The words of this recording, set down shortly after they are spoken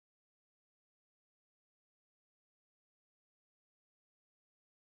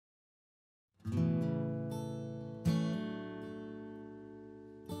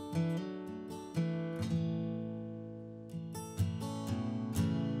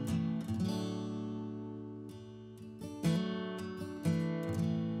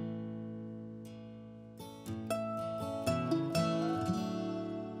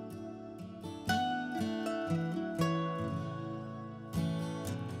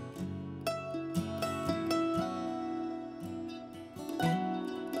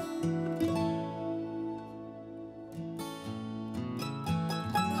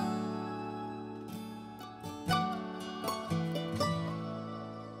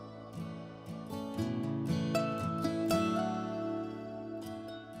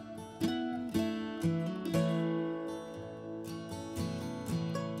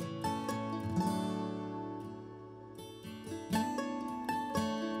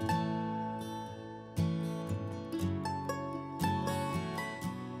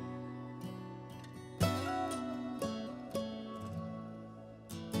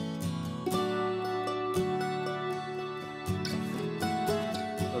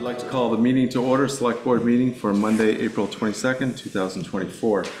I'd like to call the meeting to order, Select Board meeting for Monday, April 22nd,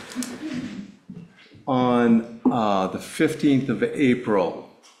 2024. On the 15th of April,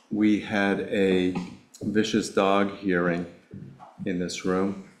 we had a vicious dog hearing in this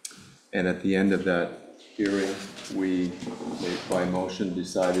room. And at the end of that hearing, we, by motion,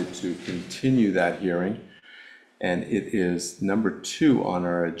 decided to continue that hearing. And it is number 2 on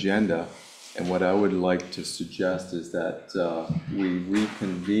our agenda. And what I would like to suggest is that we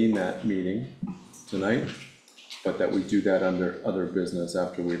reconvene that meeting tonight, but that we do that under other business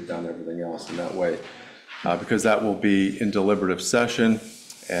after we've done everything else. And that way, because that will be in deliberative session,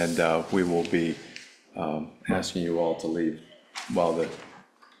 and we will be asking you all to leave while the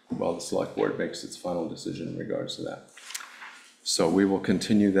select board makes its final decision in regards to that. So we will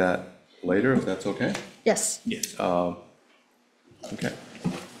continue that later, if that's okay? Yes. Yes. Okay.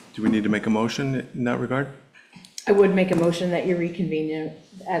 Do we need to make a motion in that regard? I would make a motion that you reconvene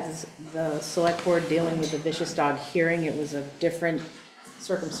as the select board dealing with the vicious dog hearing. It was a different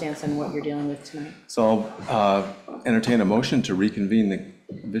circumstance than what you're dealing with tonight. So I'll entertain a motion to reconvene the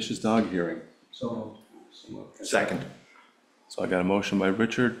vicious dog hearing. So second. So I got a motion by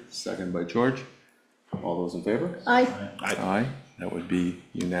Richard, second by George. All those in favor? Aye. Aye. That would be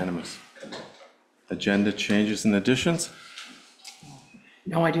unanimous. Agenda changes and additions?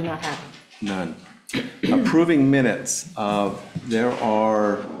 No, I do not have it. None. Approving minutes. There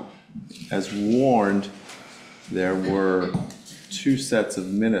are, as warned, there were 2 sets of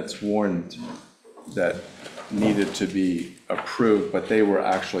minutes warned that needed to be approved, but they were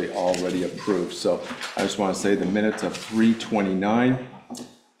actually already approved. So I just want to say the minutes of 3/29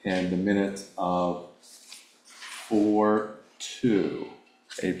 and the minutes of 4/2,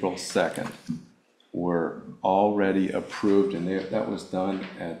 April 2nd, were already approved, and that was done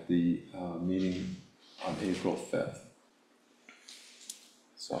at the meeting on April 5th.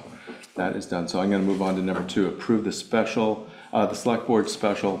 So that is done. So I'm going to move on to number 2, approve the special, the select board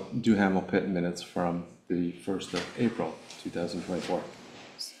special Duhamel Pit minutes from the 1st of April, 2024.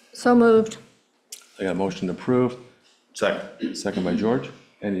 So moved. I got a motion to approve. Second. Second by George.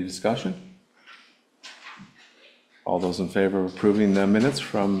 Any discussion? All those in favor of approving the minutes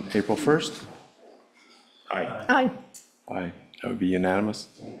from April 1st? Aye. Aye. Aye, that would be unanimous.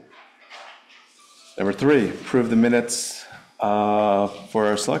 Number 3, approve the minutes for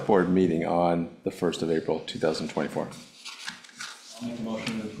our select board meeting on the 1st of April, 2024. I'll make a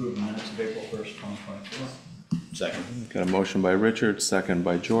motion to approve the minutes of April 1st, 2024. Second. Got a motion by Richard, second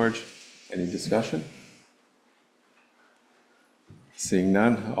by George. Any discussion? Seeing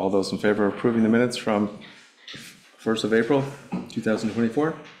none, all those in favor of approving the minutes from 1st of April,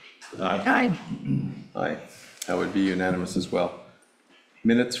 2024? Aye. Aye. Aye, that would be unanimous as well.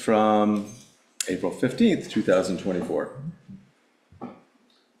 Minutes from April 15th, 2024. I'll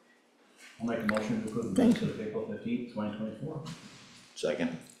make a motion to approve the minutes of April 15th, 2024.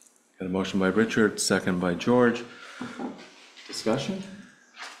 Second. Got a motion by Richard, second by George. Discussion?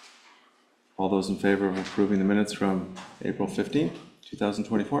 All those in favor of approving the minutes from April 15th,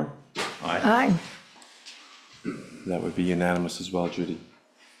 2024? Aye. Aye. That would be unanimous as well, Judy.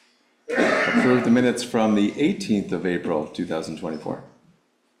 Approve the minutes from the 18th of April, 2024.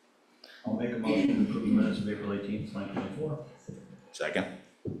 I'll make a motion to approve the minutes of April 18th, 2024. Second.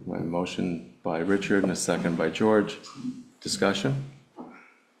 A motion by Richard and a second by George. Discussion?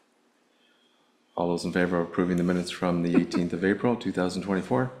 All those in favor of approving the minutes from the 18th of April,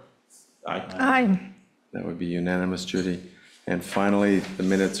 2024? Aye. Aye. That would be unanimous, Judy. And finally, the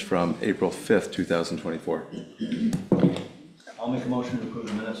minutes from April 5th, 2024. I'll make a motion to approve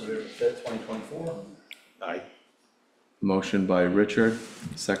the minutes of April 5th, 2024. Aye. Motion by Richard,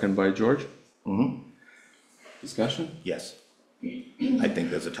 second by George. Mm-hmm. Discussion? Yes. I think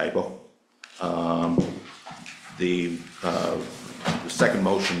there's a typo. The second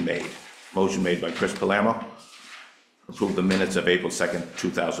motion made by Chris Palermo, approve the minutes of April 2nd,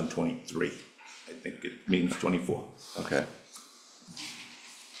 2023. I think it means 24. Okay.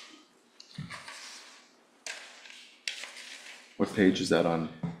 What page is that on?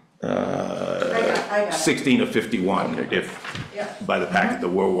 16 of 51, if, by the packet that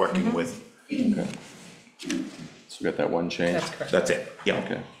we're working with. Okay. So we got that one change? That's correct. That's it, yeah.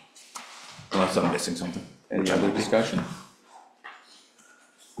 Okay. Unless I'm missing something. Any other discussion?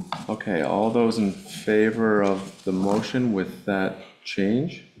 Okay, all those in favor of the motion with that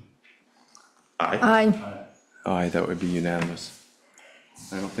change? Aye. Aye. Aye, that would be unanimous.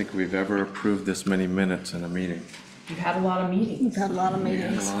 I don't think we've ever approved this many minutes in a meeting. You've had a lot of meetings. We've had a lot of We had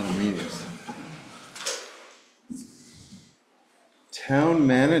a meetings. lot of meetings. Town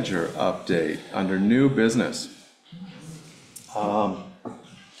manager update under new business.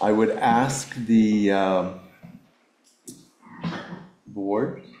 I would ask the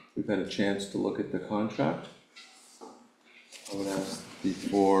board, we've had a chance to look at the contract. I would ask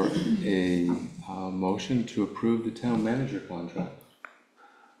for a motion to approve the town manager contract.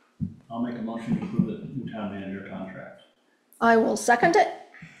 I'll make a motion to approve the new town manager contract. I will second it.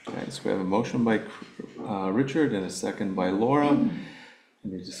 Okay, so we have a motion by Richard and a second by Laura.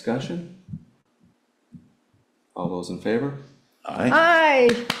 Any discussion? All those in favor? Aye.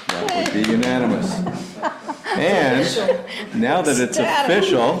 That would be unanimous. And now that it's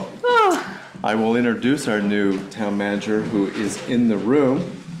official, I will introduce our new town manager who is in the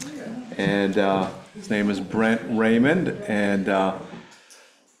room. And his name is Brent Raymond. And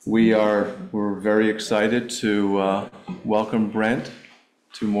we're very excited to welcome Brent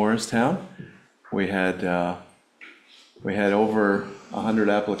to Morristown. We had over 100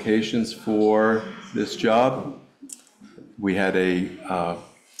 applications for this job. We had a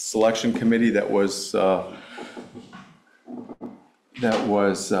selection committee that was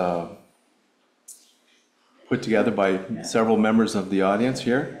put together by several members of the audience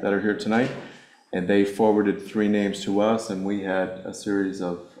here that are here tonight, and they forwarded 3 names to us, and we had a series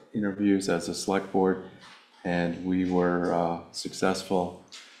of interviews as a select board, and we were successful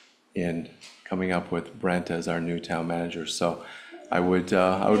in coming up with Brent as our new town manager. So I would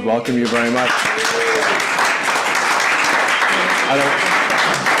welcome you very much.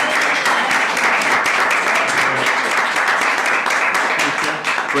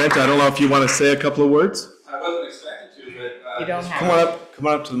 Brent, I don't know if you want to say a couple of words? I wasn't expected to, but. You don't have. Come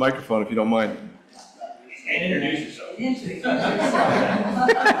on up to the microphone if you don't mind. And introduce yourself.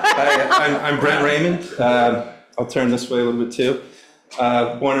 Hi, I'm Brent Raymond. I'll turn this way a little bit too.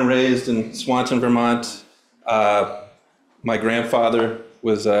 Born and raised in Swanton, Vermont. My grandfather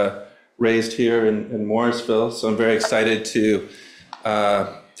was raised here in Morrisville, so I'm very excited to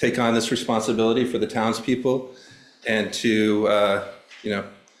take on this responsibility for the townspeople and to,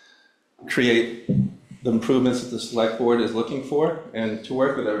 create the improvements that the select board is looking for and to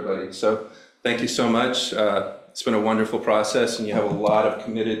work with everybody. So thank you so much. It's been a wonderful process, and you have a lot of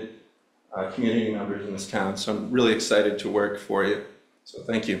committed community members in this town. So I'm really excited to work for you. So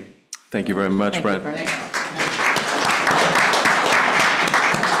thank you. Thank you very much, Brent.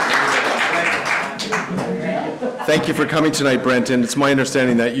 Thank you for coming tonight, Brent, and it's my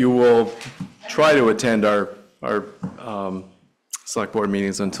understanding that you will try to attend our select board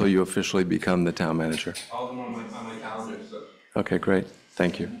meetings until you officially become the town manager. All of them on my calendar. So. Okay, great.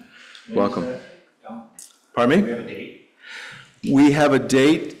 Thank you. Welcome. Pardon me? We have a date. We have a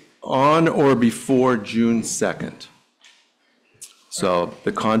date on or before June 2nd. So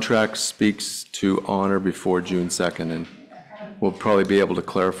the contract speaks to on or before June 2nd, and we'll probably be able to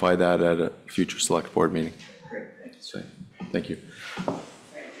clarify that at a future select board meeting. So, thank you.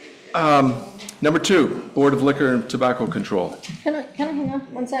 Number 2, Board of Liquor and Tobacco Control. Can I hang on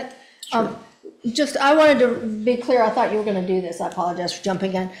one sec? I wanted to be clear, I thought you were going to do this, I apologize for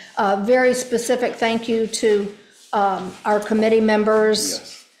jumping in. Very specific thank you to our committee members.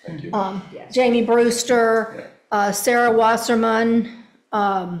 Yes, thank you. Jamie Brewster, Sarah Wasserman,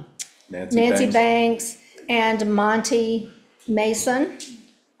 Nancy Banks, and Monty Mason.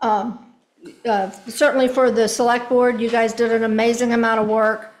 Certainly for the select board, you guys did an amazing amount of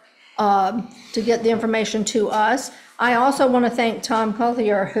work to get the information to us. I also want to thank Tom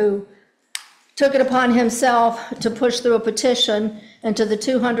Collier, who took it upon himself to push through a petition, and to the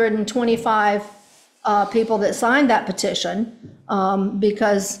 225 people that signed that petition,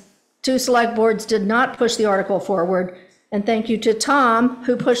 because 2 select boards did not push the article forward. And thank you to Tom,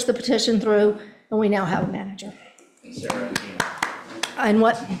 who pushed the petition through, and we now have a manager. Sarah and Tina. And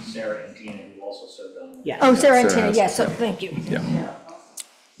what? Sarah and Tina, who also served on. Yeah. Oh, Sarah and Sarah Tina, has- yes, so thank you. Yeah.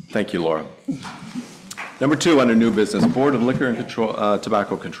 Thank you, Laura. Number 2, under new business, Board of Liquor and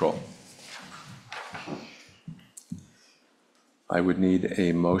Tobacco Control. I would need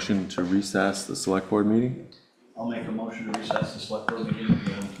a motion to recess the select board meeting. I'll make a motion to recess the select board meeting and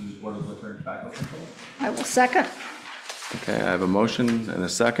go to the Board of Liquor and Tobacco Control. I will second. Okay, I have a motion and a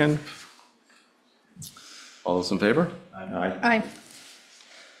second. All those in favor? Aye. Aye.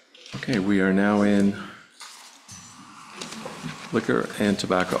 Okay, we are now in liquor and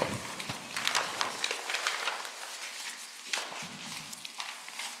tobacco.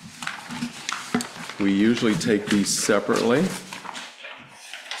 We usually take these separately.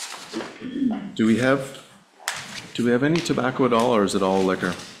 Do we have any tobacco at all, or is it all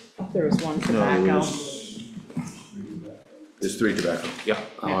liquor? There was one tobacco. There's 3 tobacco. Yeah.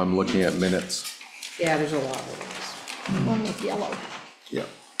 Oh, I'm looking at minutes. Yeah, there's a lot of those. One with yellow. Yeah,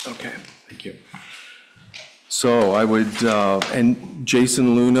 okay, thank you. So I would, and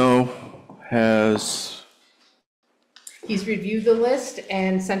Jason Luno has, He's reviewed the list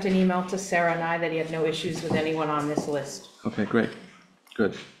and sent an email to Sarah and I that he had no issues with anyone on this list. okay, great,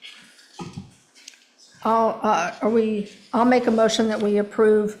 good. I'll make a motion that we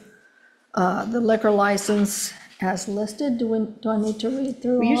approve the liquor license as listed. Do I need to read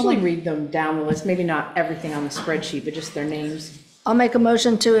through all We of usually them? read them down the list, maybe not everything on the spreadsheet, but just their names. I'll make a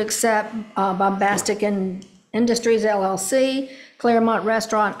motion to accept Bombastic Industries LLC, Claremont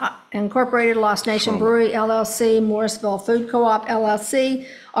Restaurant Incorporated, Lost Nation Brewery LLC, Morrisville Food Co-op LLC,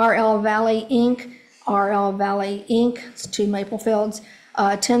 RL Valley Inc., it's 2 Maple Fields,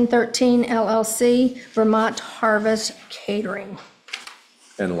 1013 LLC, Vermont Harvest Catering.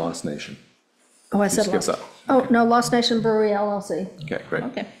 And Lost Nation. Oh, I said skipped Lost. that. Oh, no, Lost Nation Brewery LLC. Okay, great.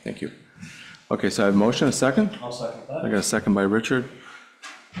 Okay. Thank you. Okay, so I have a motion, a second? I'll second I that. got a second by Richard.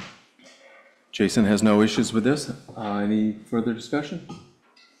 Jason has no issues with this. Any further discussion?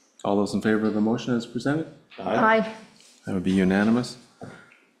 All those in favor of the motion as presented? Aye. That would be unanimous.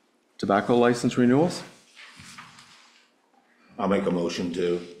 Tobacco license renewals? I'll make a motion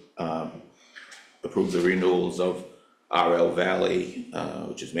to approve the renewals of RL Valley,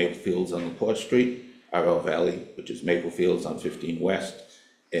 which is Maple Fields on LaPorte Street, RL Valley, which is Maple Fields on 15 West,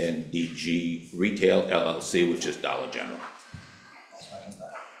 and DG Retail LLC, which is Dollar General. I'll second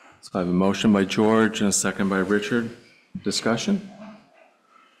that. So I have a motion by George and a second by Richard. Discussion?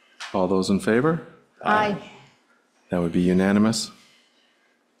 All those in favor? Aye. That would be unanimous.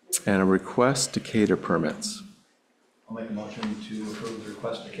 And a request to cater permits. I'll make a motion to approve the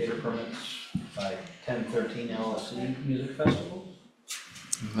request to cater permits by 1013 LLC Music Festival.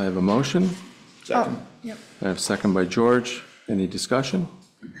 I have a motion. Second. Yep. I have a second by George. Any discussion?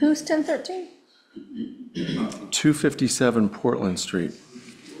 Who's 1013? 257 Portland Street.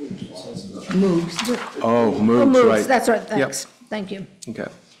 Moves. Oh, Oh, moved, moves, right. that's right, thanks. Thank you. Okay.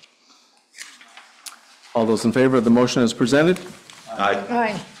 All those in favor of the motion as presented? Aye.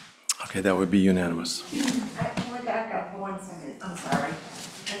 Aye. Okay, that would be unanimous. Can we back up for 1 second? I'm sorry.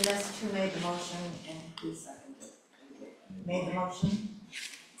 And that's who made the motion and who seconded it? Made the motion?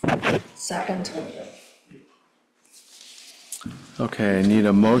 Second. Okay, I need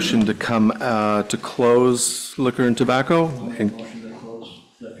a motion to come, to close liquor and tobacco and Motion to close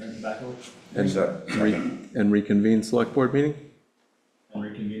liquor and tobacco and reconvene select board meeting? and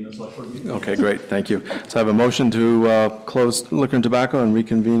reconvene the select board meeting. Okay, great, thank you. So I have a motion to close liquor and tobacco and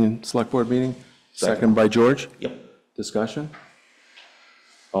reconvene select board meeting. Second by George. Yep. Discussion?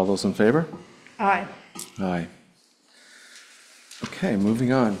 All those in favor? Aye. Aye. Okay,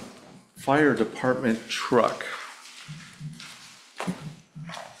 moving on. Fire department truck.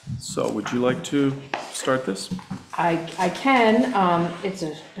 So would you like to start this? I can, it's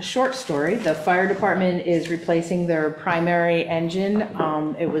a short story. The fire department is replacing their primary engine.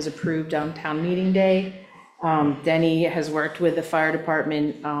 It was approved on town meeting day. Denny has worked with the fire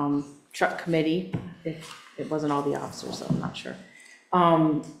department truck committee. It wasn't all the officers, so I'm not sure.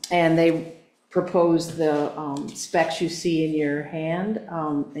 And they proposed the specs you see in your hand,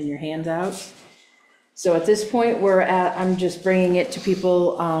 in your handouts. So at this point, I'm just bringing it to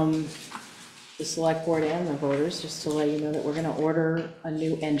people, the select board and the voters, just to let you know that we're gonna order a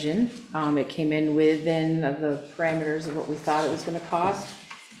new engine. It came in within the parameters of what we thought it was gonna cost.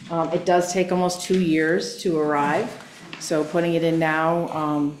 It does take almost 2 years to arrive, so putting it in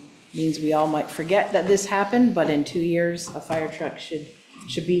now means we all might forget that this happened, but in 2 years, a fire truck should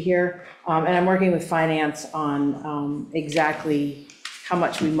be here. And I'm working with finance on exactly how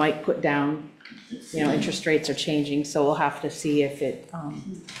much we might put down. You know, interest rates are changing, so we'll have to see if it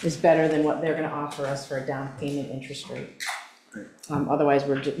is better than what they're gonna offer us for a down payment interest rate. Otherwise,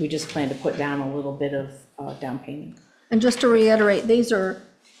 we just plan to put down a little bit of down payment. And just to reiterate, these are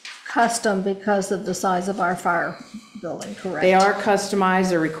custom because of the size of our fire building, correct? They are customized,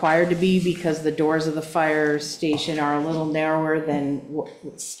 they're required to be because the doors of the fire station are a little narrower than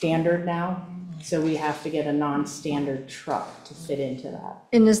what's standard now. So we have to get a non-standard truck to fit into that.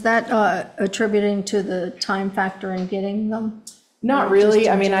 And is that attributing to the time factor in getting them? Not really,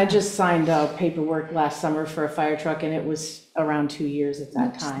 I mean, I just signed paperwork last summer for a fire truck and it was around 2 years at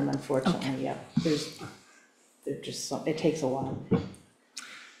that time, unfortunately, yeah. It takes a while.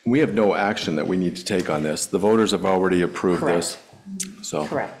 We have no action that we need to take on this. The voters have already approved this. So.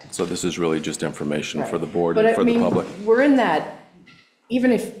 Correct. So this is really just information for the board But and I for the mean, public. we're in that,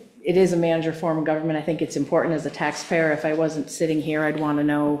 even if it is a manager form of government, I think it's important as a taxpayer. If I wasn't sitting here, I'd want to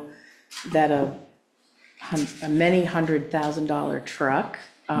know that a many $100,000 truck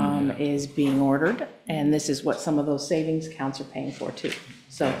is being ordered, and this is what some of those savings accounts are paying for too.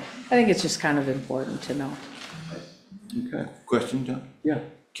 So I think it's just kind of important to know. Okay, Question, John? yeah.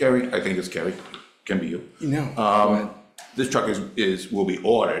 Kerry, I think it's Kerry, can be you. No. This truck will be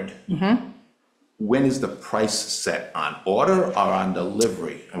ordered. When is the price set, on order or on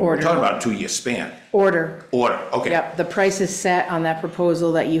delivery? I mean, Order. We're talking about a 2-year span. Order. Order, okay. Yep, the price is set on that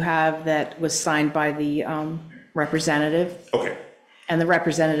proposal that you have that was signed by the representative. Okay, And the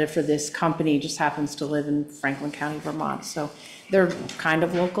representative for this company just happens to live in Franklin County, Vermont. So they're kind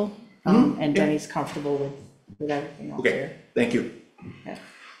of local, and Denny's comfortable with everything else okay, here. thank you. Yeah.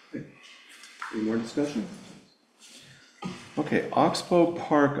 Any more discussion? Okay, Oxbow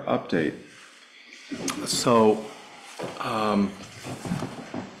Park update. So,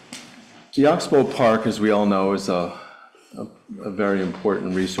 the Oxbow Park, as we all know, is a very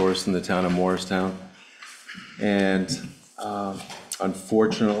important resource in the town of Morristown. And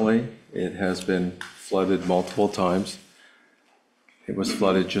unfortunately, it has been flooded multiple times. It was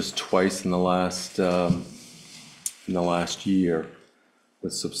flooded just twice in the last year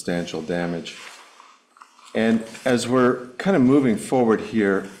with substantial damage. And as we're kind of moving forward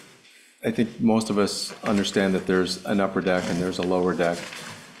here, I think most of us understand that there's an upper deck and there's a lower deck.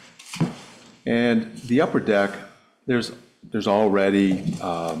 And the upper deck, there's already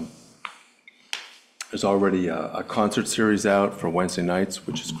a concert series out for Wednesday nights,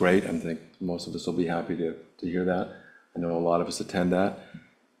 which is great. I think most of us will be happy to hear that. I know a lot of us attend that.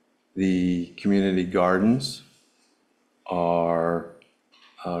 The community gardens are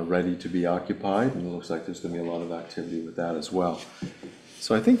ready to be occupied, and it looks like there's going to be a lot of activity with that as well.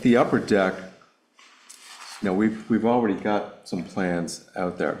 So I think the upper deck, we've already got some plans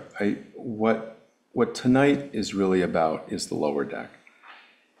out there. What tonight is really about is the lower deck.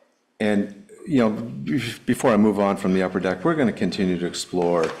 And, before I move on from the upper deck, we're going to continue to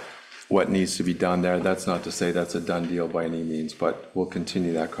explore what needs to be done there. That's not to say that's a done deal by any means, but we'll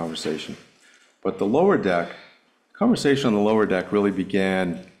continue that conversation. But the lower deck, conversation on the lower deck really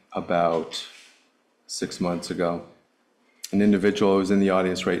began about 6 months ago. An individual who's in the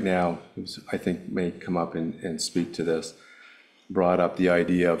audience right now, who I think may come up and speak to this, brought up the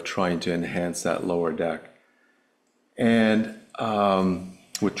idea of trying to enhance that lower deck, and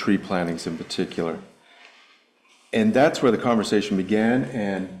with tree plantings in particular. And that's where the conversation began,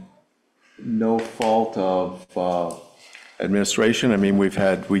 and no fault of administration. I mean, we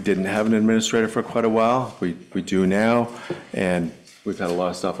didn't have an administrator for quite a while. We do now, and we've had a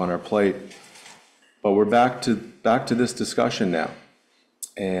lot of stuff on our plate. But we're back to this discussion now.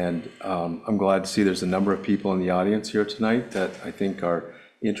 And I'm glad to see there's a number of people in the audience here tonight that I think are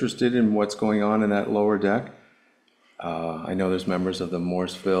interested in what's going on in that lower deck. I know there's members of the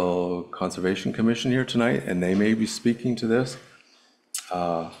Morrisville Conservation Commission here tonight, and they may be speaking to this.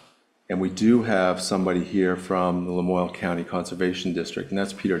 And we do have somebody here from the Lamoille County Conservation District, and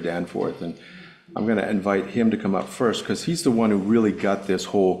that's Peter Danforth. And I'm going to invite him to come up first, because he's the one who really got this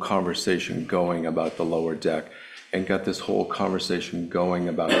whole conversation going about the lower deck, and got this whole conversation going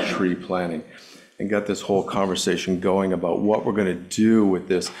about tree planting, and got this whole conversation going about what we're going to do with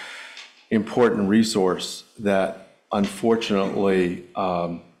this important resource that unfortunately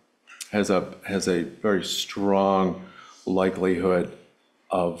has a very strong likelihood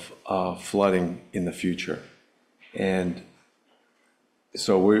of flooding in the future. And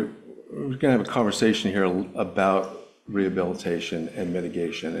so we're going to have a conversation here about rehabilitation and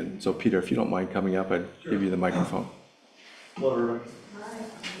mitigation. And so, Peter, if you don't mind coming up, I'd give you the microphone. Hello, everyone.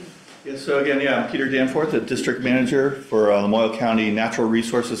 Yeah, so again, I'm Peter Danforth, the District Manager for Lamoille County Natural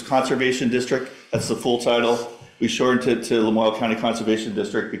Resources Conservation District. That's the full title. We shortened it to Lamoille County Conservation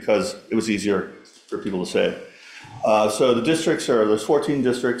District because it was easier for people to say. So the districts there's 14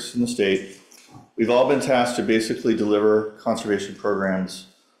 districts in the state. We've all been tasked to basically deliver conservation programs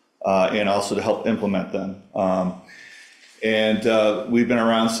and also to help implement them. We've been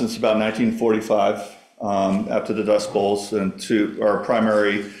around since about 1945 after the Dust Bowls, and our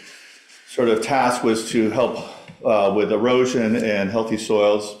primary sort of task was to help with erosion and healthy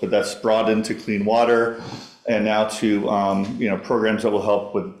soils, but that's broadened to clean water and now to programs that will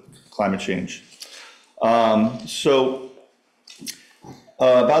help with climate change.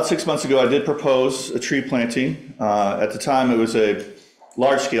 About 6 months ago, I did propose a tree planting. At the time, it was a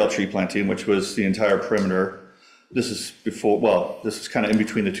large-scale tree planting, which was the entire perimeter. This is this is kind of in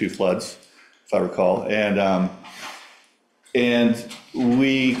between the two floods, if I recall. And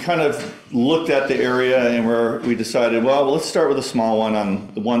we kind of looked at the area, and we decided, well, let's start with a small one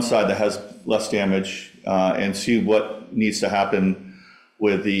on the one side that has less damage, and see what needs to happen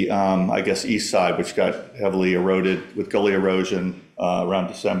with the, east side, which got heavily eroded with gully erosion around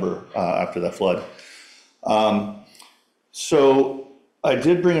December after that flood. So I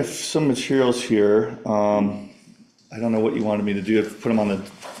did bring some materials here. I don't know what you wanted me to do, put them on the,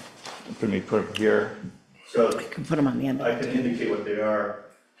 put them here. So Can put them on the end. I can indicate what they are.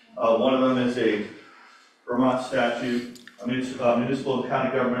 One of them is a Vermont statute, a municipal and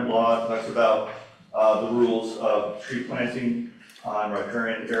county government law that talks about the rules of tree planting on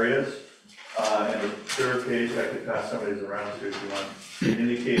riparian areas. And the third page, I could pass some of these around to if you want,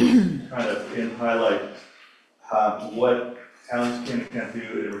 indicates kind of in highlight what towns can and can't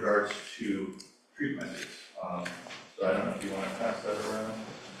do in regards to tree plantings. So I don't know if you want to pass that around.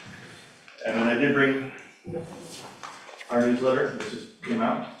 And then I did bring our newsletter, which just came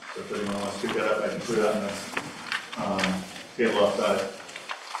out. So if anyone wants to pick that up, I can put it on the table outside.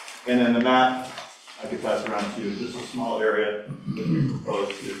 And then the map, I could pass around to you. This is a small area that we propose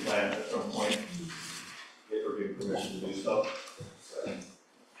to plant at some point, if we're given permission to do so.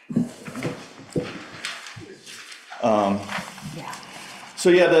 So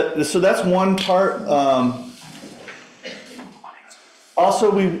yeah, so that's one part.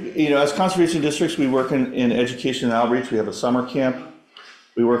 Also, as conservation districts, we work in education and outreach. We have a summer camp.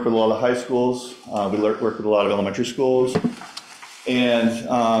 We work with a lot of high schools. We work with a lot of elementary schools.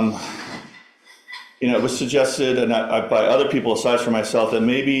 And, it was suggested and by other people aside from myself that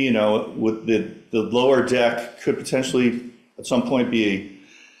maybe, with the lower deck could potentially at some point be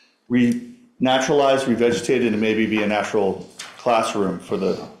naturalized, revegetated, and maybe be a natural classroom for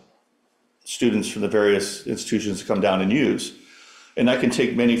the students from the various institutions to come down and use. And that can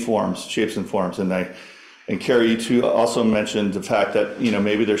take many forms, shapes and forms. And Carrie, you too also mentioned the fact that,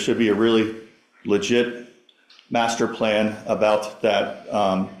 maybe there should be a really legit master plan about that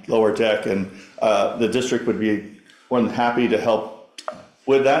lower deck. And the district would be more than happy to help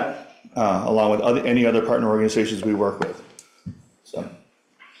with that, along with any other partner organizations we work with. So,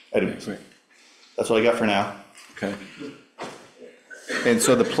 anyways, that's all I got for now. Okay. And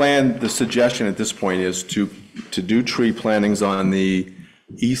so the suggestion at this point is to do tree plantings on the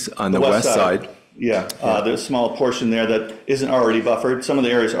west side. Yeah, there's a small portion there that isn't already buffered. Some of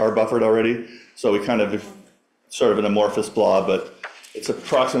the areas are buffered already, so we kind of sort of an amorphous blob, but it's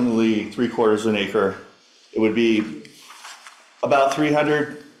approximately 3/4 of an acre. It would be about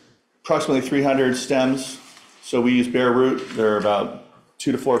approximately 300 stems. So we use bare root. They're about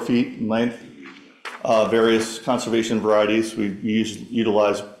 2 to 4 feet in length. Various conservation varieties. We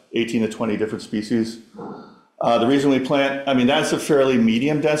utilize 18 to 20 different species. The reason we plant, that's a fairly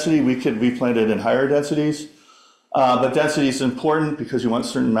medium density. We could replant it in higher densities. But density is important because you want a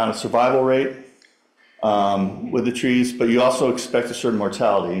certain amount of survival rate with the trees, but you also expect a certain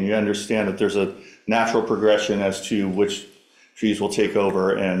mortality, and you understand that there's a natural progression as to which trees will take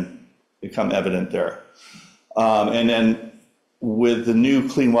over and become evident there. And then with the new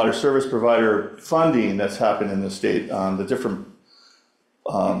clean water service provider funding that's happened in the state, the different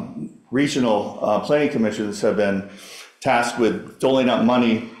regional planning commissions have been tasked with doling out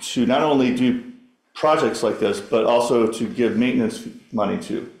money to not only do projects like this, but also to give maintenance money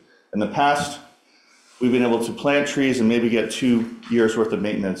to. In the past, we've been able to plant trees and maybe get 2 years worth of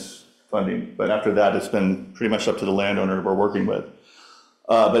maintenance funding. But after that, it's been pretty much up to the landowner we're working with.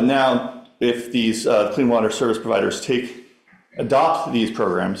 But now, if these clean water service providers adopt these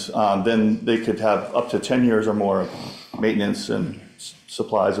programs, then they could have up to 10 years or more of maintenance and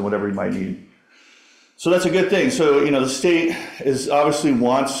supplies and whatever you might need. So that's a good thing. So, the state obviously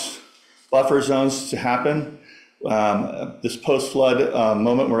wants buffer zones to happen. This post-flood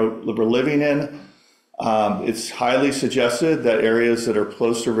moment we're living in, it's highly suggested that areas that are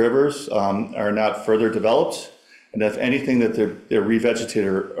close to rivers are not further developed, and if anything, that they're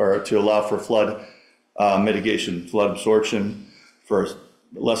revegetated or to allow for flood mitigation, flood absorption, for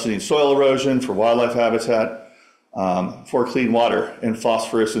lessening soil erosion, for wildlife habitat, for clean water, and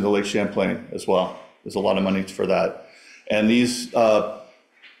phosphorus in the Lake Champlain as well. There's a lot of money for that. And these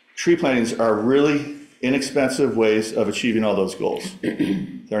tree plantings are really inexpensive ways of achieving all those goals.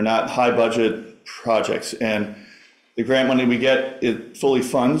 They're not high budget projects, and the grant money we get, it fully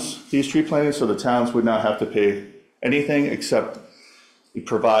funds these tree plantings, so the towns would not have to pay anything except we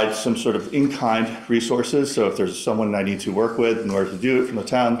provide some sort of in-kind resources. So if there's someone I need to work with in order to do it from the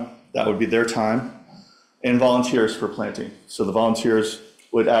town, that would be their time, and volunteers for planting. So the volunteers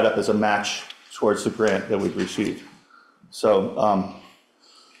would add up as a match towards the grant that we'd receive. So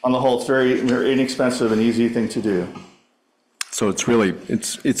on the whole, it's very, very inexpensive and easy thing to do. So it's really,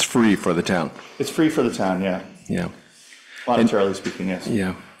 it's free for the town. It's free for the town, yeah. Yeah. Monetarily speaking, yes.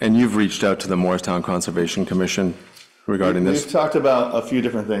 Yeah. And you've reached out to the Morristown Conservation Commission regarding this? We've talked about a few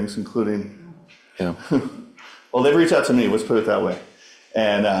different things, including, Yeah. well, they've reached out to me, let's put it that way.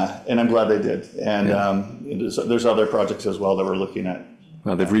 And I'm glad they did. And there's other projects as well that we're looking at.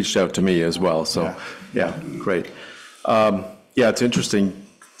 Well, they've reached out to me as well, so, yeah, great. Yeah, it's interesting.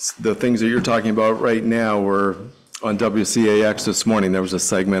 The things that you're talking about right now were on WCAX this morning. There was a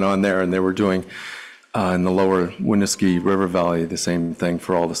segment on there, and they were doing in the lower Winooski River Valley the same thing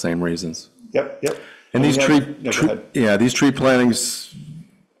for all the same reasons. Yep. And these go ahead. these tree plantings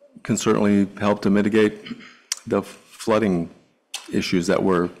can certainly help to mitigate the flooding issues that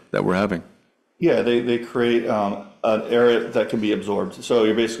we're having. Yeah, they create an area that can be absorbed. So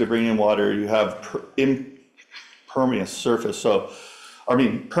you're basically bringing in water. You have impervious surface.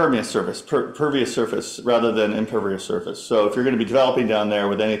 Pervious surface rather than impervious surface. So if you're going to be developing down there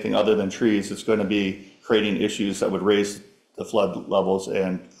with anything other than trees, it's going to be creating issues that would raise the flood levels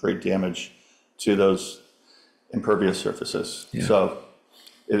and create damage to those impervious surfaces. Yeah. So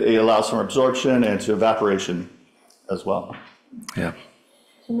it allows for absorption and to evaporation as well. Can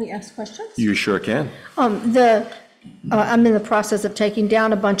we ask questions? You sure can. I'm in the process of taking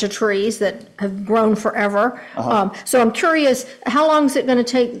down a bunch of trees that have grown forever. So I'm curious, how long is it going to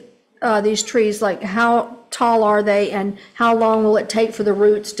take these trees? Like, how tall are they, and how long will it take for the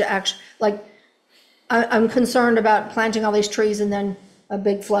roots to actually, like, I'm concerned about planting all these trees and then a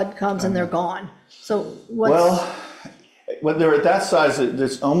big flood comes and they're gone. So Well, when they're at that size,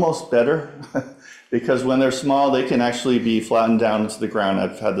 it's almost better because when they're small, they can actually be flattened down into the ground.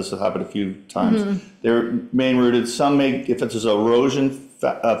 I've had this happen a few times. They're main rooted. Some may, if it's an erosion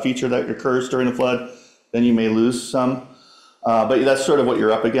feature that occurs during a flood, then you may lose some. But that's sort of what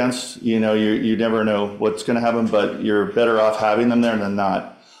you're up against. You know, you never know what's going to happen, but you're better off having them there than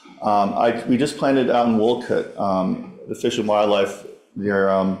not. We just planted out in Wolcott, the Fish and Wildlife near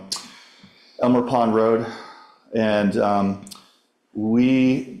Elmer Pond Road, and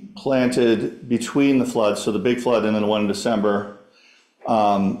we planted between the floods, so the big flood and then the one in December.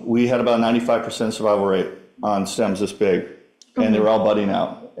 We had about 95% survival rate on stems this big, and they were all budding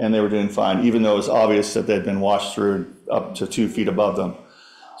out, and they were doing fine, even though it was obvious that they'd been washed through up to 2 feet above them.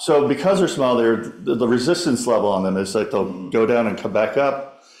 So because they're small, the resistance level on them is like they'll go down and come back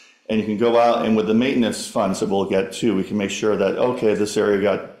up, and you can go out, and with the maintenance funds that we'll get too, we can make sure that, okay, this area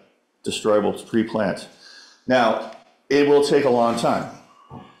got destroyable to pre-plant. Now, it will take a long time.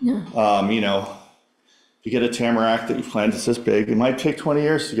 You know, if you get a tamarack that you've planted this big, it might take 20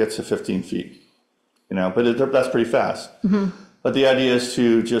 years to get to 15 feet, you know, but that's pretty fast. But the idea is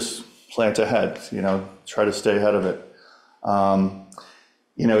to just plant ahead, you know, try to stay ahead of it.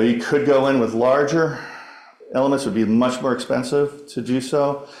 You know, you could go in with larger elements, it would be much more expensive to do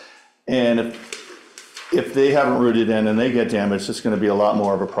so. And if they haven't rooted in and they get damaged, it's going to be a lot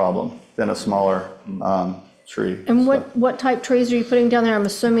more of a problem than a smaller tree. And what type trees are you putting down there? I'm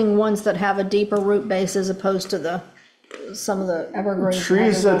assuming ones that have a deeper root base as opposed to some of the evergreens.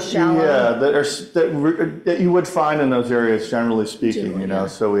 Trees that you would find in those areas, generally speaking. You know,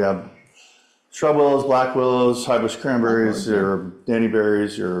 so we have shrub willows, black willows, high-bush cranberries, or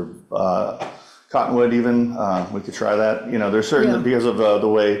dannyberries, or cottonwood even. We could try that. You know, there's certain, because of the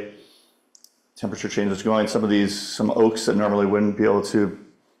way temperature change is going, some oaks that normally wouldn't be able to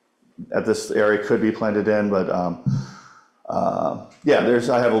at this area could be planted in, but yeah,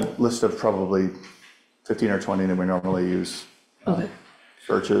 I have a list of probably 15 or 20 that we normally use.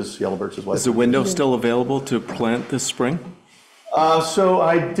 Birches, yellow birches, white. Is the window still available to plant this spring? So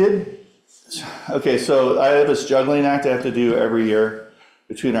I did, okay, so I have this juggling act I have to do every year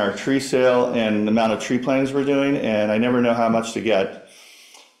between our tree sale and the amount of tree plantings we're doing, and I never know how much to get.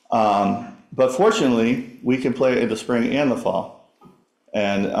 But fortunately, we can play in the spring and the fall.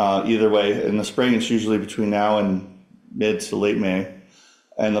 And either way, in the spring, it's usually between now and mid to late May.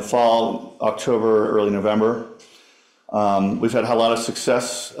 And the fall, October, early November. We've had a lot of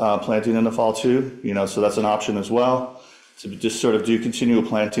success planting in the fall too, you know, so that's an option as well. To just sort of do continual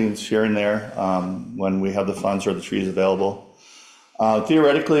plantings here and there when we have the funds or the trees available.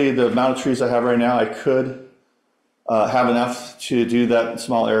 Theoretically, the amount of trees I have right now, I could have enough to do that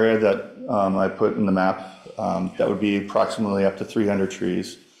small area that I put in the map. That would be approximately up to 300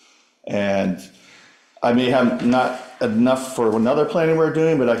 trees. And I may have not enough for another planting we're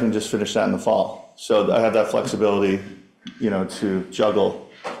doing, but I can just finish that in the fall. So I have that flexibility, you know, to juggle,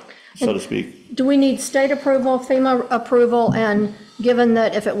 so to speak. Do we need state approval, FEMA approval, and given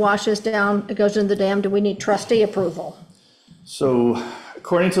that if it washes down, it goes into the dam, do we need trustee approval? So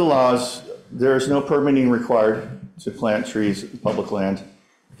according to the laws, there is no permitting required to plant trees in public land,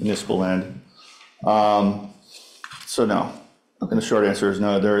 municipal land. So no, and the short answer is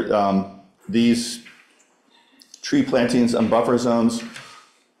no. These tree plantings on buffer zones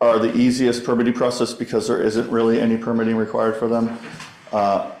are the easiest permitting process because there isn't really any permitting required for them.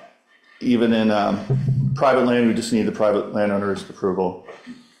 Even in private land, we just need the private landowner's approval.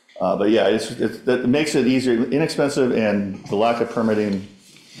 But yeah, it makes it easier, inexpensive, and the lack of permitting,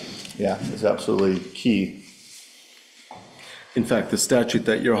 yeah, is absolutely key. In fact, the statute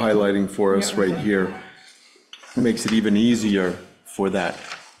that you're highlighting for us right here makes it even easier for that,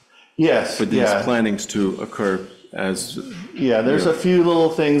 Yes, for these yeah. plannings to occur as, Yeah, there's a few little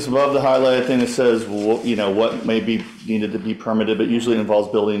things above the highlighted thing that says, you know, what may be needed to be permitted, but usually it involves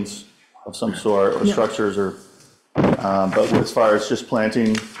buildings of some sort or structures or, but as far as just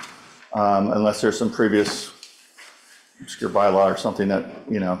planting, unless there's some previous obscure bylaw or something that,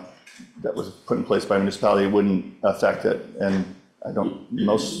 you know, that was put in place by a municipality, it wouldn't affect it. And I don't, to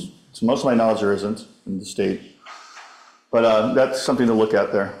most of my knowledge, there isn't in the state. But that's something to look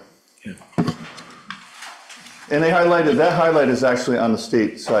at there. yeah. And they highlighted, that highlight is actually on the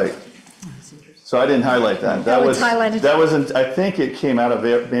state site. So I didn't highlight that. That was highlighted. That wasn't, I think it came out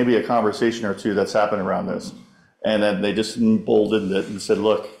of maybe a conversation or two that's happened around this. And then they just bolded it and said,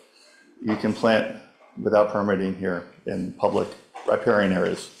 look, you can plant without permitting here in public riparian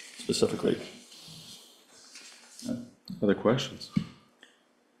areas specifically. Other questions?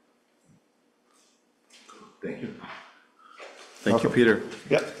 Thank you. Thank you, Peter.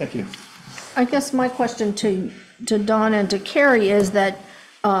 Yeah, thank you. I guess my question to Don and to Carrie is that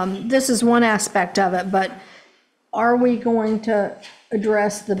this is one aspect of it, but are we going to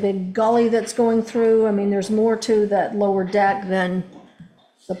address the big gully that's going through? I mean, there's more to that lower deck than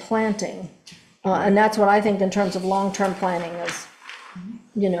the planting. And that's what I think in terms of long-term planning is,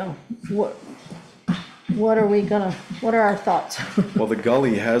 you know, what are we gonna, what are our thoughts? Well, the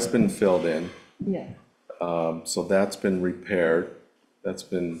gully has been filled in, Yeah. so that's been repaired. That's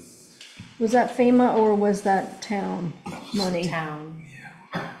been, Was that FEMA or was that town money? Town.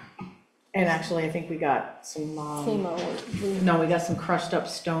 And actually, I think we got some, FEMA or, no, we got some crushed up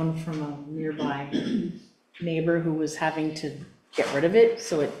stone from a nearby neighbor who was having to get rid of it,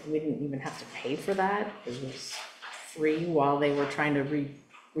 so we didn't even have to pay for that. It was free while they were trying to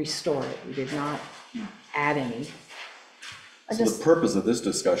restore it. We did not add any. so the purpose of this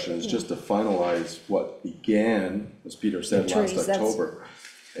discussion is just to finalize what began, as Peter said, The last trees, that's- October.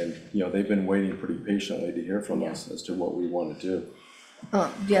 And, you know, they've been waiting pretty patiently to hear from us as to what we want to do.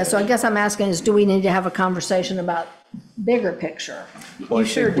 yeah, so I guess I'm asking is, do we need to have a conversation about bigger picture? Well, I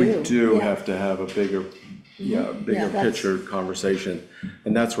sure think we do. do Yeah. have to have a bigger, bigger that's- picture conversation.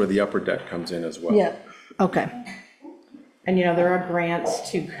 And that's where the upper deck comes in as well. Yeah, okay, And, you know, there are grants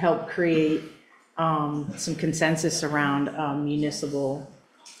to help create some consensus around municipal,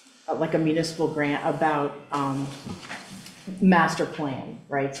 like a municipal grant about master plan,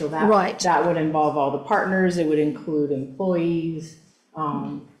 right? So Right. that would involve all the partners, it would include employees.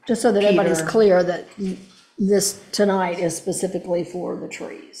 just so that everybody's Peter. clear that this tonight is specifically for the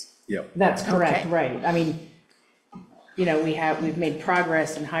trees. Yep. That's correct, Okay. right. I mean, you know, we've made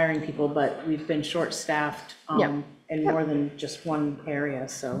progress in hiring people, but we've been short-staffed Yep. in more than just one area,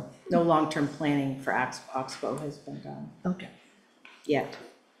 so no long-term planning for Oxbow has been done Okay. yet.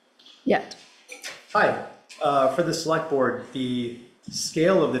 Yet. Hi, for the select board, the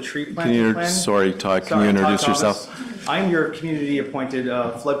scale of the tree Can planting you, plan. sorry, Todd, can Sorry, you Todd introduce Thomas. yourself? I'm your community-appointed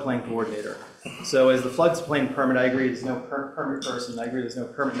floodplain coordinator. So as the floodplain permit, I agree there's no permit person, I agree there's no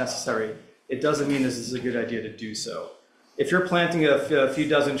permit necessary. It doesn't mean this is a good idea to do so. If you're planting a few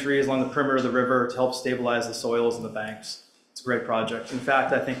dozen trees along the perimeter of the river to help stabilize the soils and the banks, it's a great project. In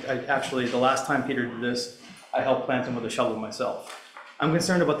fact, I think actually the last time Peter did this, I helped plant them with a shovel myself. I'm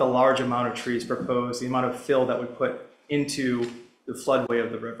concerned about the large amount of trees proposed, the amount of fill that would put into the floodway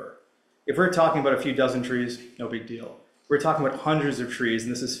of the river. If we're talking about a few dozen trees, no big deal. We're talking about hundreds of trees,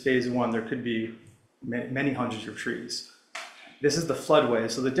 and this is phase one. There could be many hundreds of trees. This is the floodway.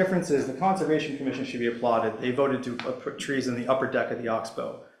 So the difference is the Conservation Commission should be applauded. They voted to put trees in the upper deck of the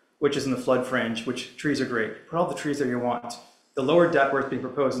Oxbow, which is in the flood fringe, which trees are great. Put all the trees that you want. The lower deck where it's being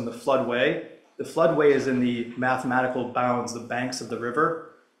proposed in the floodway is in the mathematical bounds, the banks of the river.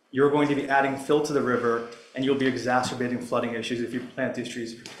 You're going to be adding fill to the river, and you'll be exacerbating flooding issues if you plant these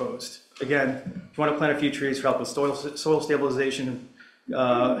trees proposed. Again, if you want to plant a few trees for help with soil stabilization,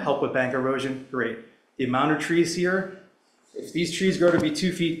 help with bank erosion, great. The amount of trees here, if these trees grow to be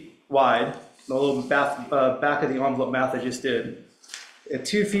 2 feet wide, the little back of the envelope math I just did, at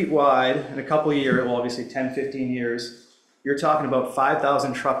 2 feet wide in a couple of years, well, obviously 10, 15 years, you're talking about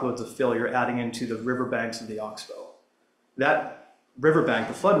 5,000 truckloads of fill you're adding into the riverbanks of the Oxbow. That riverbank,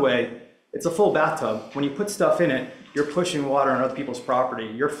 the floodway, it's a full bathtub. When you put stuff in it, you're pushing water on other people's property.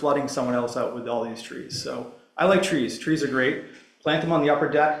 You're flooding someone else out with all these trees. So I like trees. Trees are great. Plant them on the upper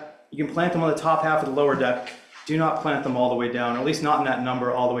deck. You can plant them on the top half of the lower deck. Do not plant them all the way down, or at least not in that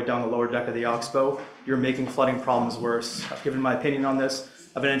number all the way down the lower deck of the Oxbow. You're making flooding problems worse. I've given my opinion on this.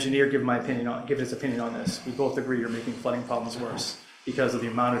 of an engineer give his opinion on this. We both agree you're making flooding problems worse because of the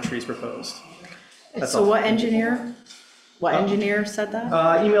amount of trees proposed. That's So all. what engineer said that?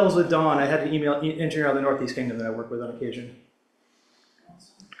 Emails with Dawn. I had an engineer out of the Northeast Kingdom that I work with on occasion.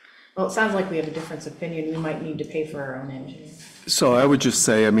 Well, it sounds like we have a difference of opinion. We might need to pay for our own engineer. So I would just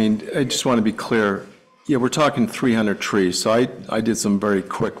say, I mean, I just want to be clear. Yeah, we're talking 300 trees. So I did some very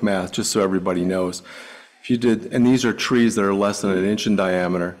quick math, just so everybody knows. If you did, and these are trees that are less than an inch in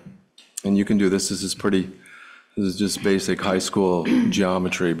diameter, and you can do this. This is just basic high school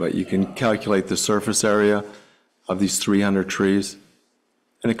geometry, but you can calculate the surface area of these 300 trees,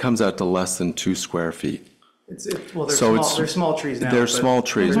 and it comes out to less than 2 square feet. Well, So they're small trees now. They're small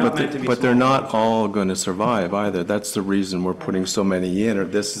trees, they're not meant to be but they're small. not all going to survive either. That's the reason we're putting so many in, or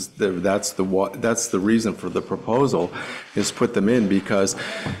that's the reason for the proposal, is put them in, because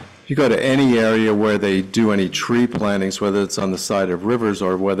if you go to any area where they do any tree plantings, whether it's on the side of rivers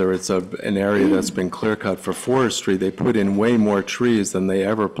or whether it's an area that's been clear cut for forestry, they put in way more trees than they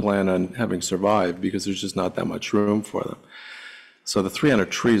ever plan on having survived, because there's just not that much room for them. So the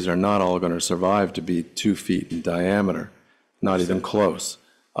 300 trees are not all going to survive to be 2 feet in diameter, not even close.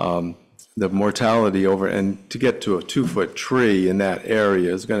 The mortality and to get to a 2-foot tree in that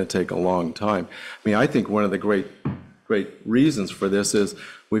area is going to take a long time. I mean, I think one of the great reasons for this is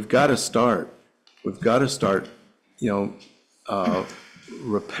we've got to start,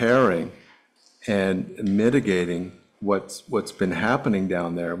 repairing and mitigating what's been happening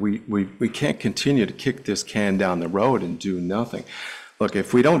down there. We can't continue to kick this can down the road and do nothing. Look,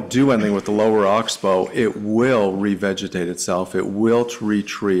 if we don't do anything with the lower oxbow, it will revegetate itself. It will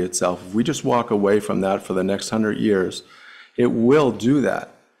retree itself. If we just walk away from that for the next 100 years, it will do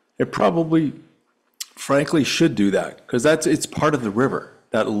that. It probably, frankly, should do that, because it's part of the river.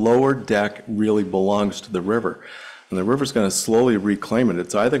 That lower deck really belongs to the river. And the river's going to slowly reclaim it.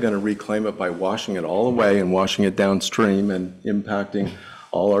 It's either going to reclaim it by washing it all away and washing it downstream and impacting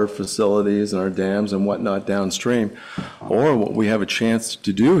all our facilities and our dams and whatnot downstream, or what we have a chance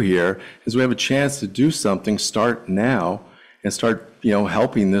to do here is we have a chance to do something, start now, and start,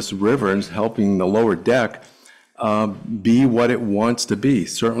 helping this river and helping the lower deck be what it wants to be,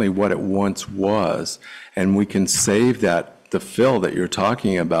 certainly what it once was. And we can save that. The fill that you're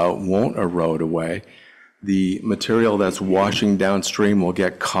talking about won't erode away. The material that's washing downstream will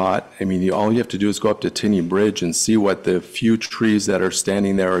get caught. I mean, all you have to do is go up to Tinney Bridge and see what the few trees that are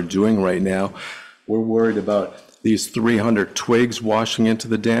standing there are doing right now. We're worried about these 300 twigs washing into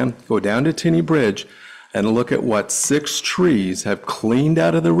the dam. Go down to Tinney Bridge and look at what 6 trees have cleaned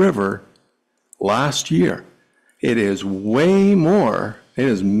out of the river last year. It is way more. It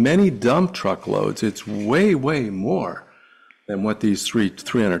is many dump truck loads. It's way, way more than what these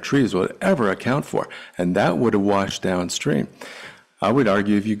 300 trees would ever account for, and that would have washed downstream. I would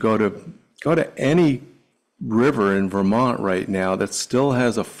argue if you go to any river in Vermont right now that still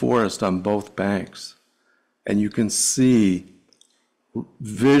has a forest on both banks, and you can see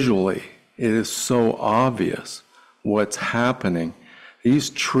visually, it is so obvious what's happening.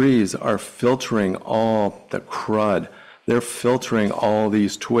 These trees are filtering all the crud. They're filtering all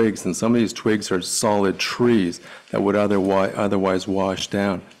these twigs, and some of these twigs are solid trees that would otherwise wash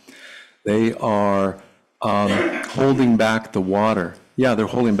down. They are holding back the water. Yeah, they're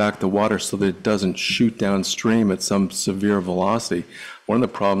holding back the water so that it doesn't shoot downstream at some severe velocity. One of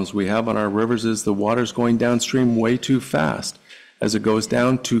the problems we have on our rivers is the water's going downstream way too fast. As it goes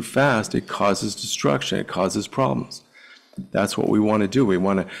down too fast, it causes destruction, it causes problems. That's what we want to do. We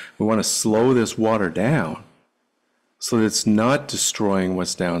want to slow this water down so that it's not destroying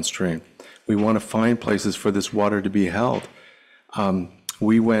what's downstream. We want to find places for this water to be held.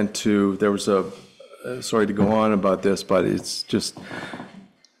 We went to, there was sorry to go on about this, but it's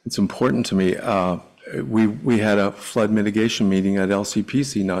important to me. We had a flood mitigation meeting at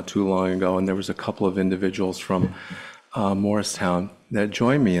LCPC not too long ago, and there was a couple of individuals from Morristown that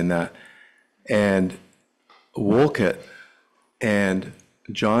joined me in that. And Wolcott and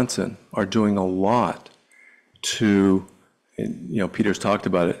Johnson are doing a lot to, Peter's talked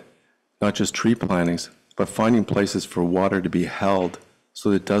about it, not just tree plantings, but finding places for water to be held so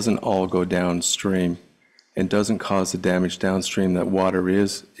that it doesn't all go downstream and doesn't cause the damage downstream that water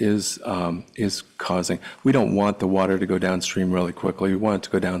is causing. We don't want the water to go downstream really quickly. We want it to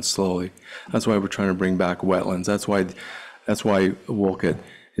go down slowly. That's why we're trying to bring back wetlands. That's why Wolcott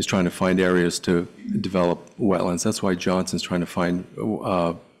is trying to find areas to develop wetlands. That's why Johnson's trying to find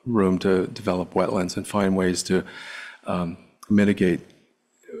room to develop wetlands and find ways to mitigate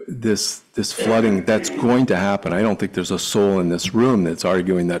this flooding that's going to happen. I don't think there's a soul in this room that's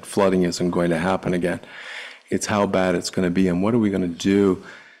arguing that flooding isn't going to happen again. It's how bad it's going to be, and what are we going to do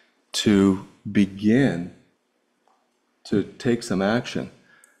to begin to take some action?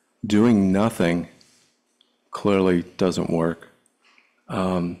 Doing nothing clearly doesn't work.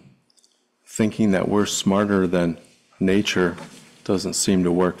 Thinking that we're smarter than nature doesn't seem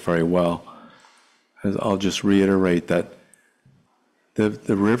to work very well. I'll just reiterate that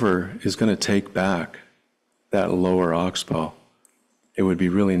the river is going to take back that lower oxbow. It would be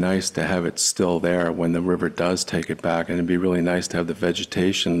really nice to have it still there when the river does take it back, and it'd be really nice to have the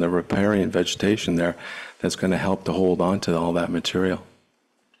vegetation, the riparian vegetation there that's going to help to hold on to all that material.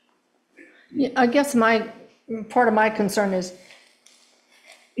 Yeah, I guess part of my concern is,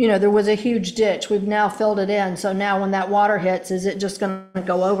 there was a huge ditch. We've now filled it in. So now when that water hits, is it just going to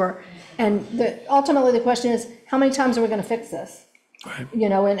go over? And ultimately the question is, how many times are we going to fix this? Right.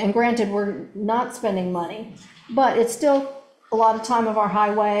 And granted, we're not spending money, but it's still a lot of time of our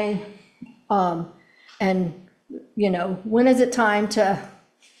highway. And, when is it time to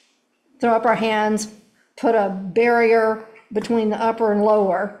throw up our hands, put a barrier between the upper and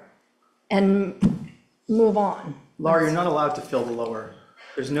lower, and move on? Laura, you're not allowed to fill the lower.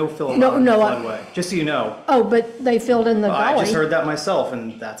 There's no fill No, allowed in the no, floodway, just so you know. Oh, but they filled in the I just gully. heard that myself,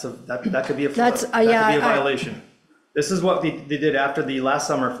 and that could be a flood. That's- That could be yeah, a violation. This is what they did after the last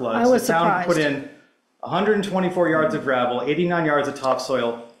summer floods. I was The town surprised. put in 124 yards of gravel, 89 yards of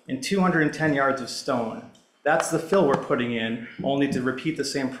topsoil, and 210 yards of stone. That's the fill we're putting in, only to repeat the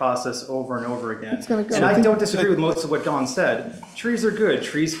same process over and over again. It's gonna go- And I don't disagree with most of what Don said. Trees are good.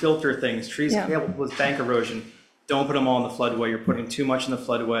 Trees filter things. Trees Yeah. help with bank erosion. Don't put them all in the floodway. You're putting too much in the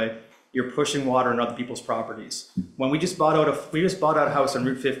floodway. You're pushing water on other people's properties. When we just bought out a house on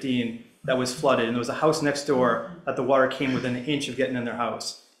Route 15 that was flooded, and there was a house next door that the water came within an inch of getting in their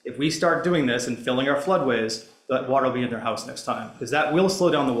house. If we start doing this and filling our floodways, that water will be in their house next time, because that will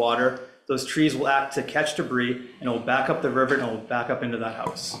slow down the water. Those trees will act to catch debris, and it will back up the river, and it will back up into that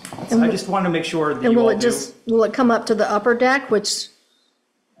house. So I just want to make sure that And you will all it do. will it come up to the upper deck, which,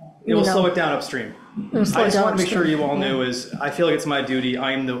 It will you know, slow it down upstream. it'll slow I just down want to make sure upstream? you all knew is, I feel like it's my duty.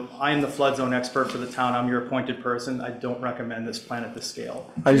 I am the flood zone expert for the town. I'm your appointed person. I don't recommend this plan at this scale.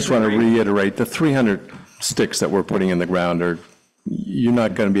 I just want to reiterate, the 300 sticks that we're putting in the ground you're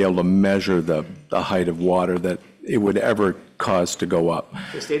not going to be able to measure the height of water that it would ever cause to go up.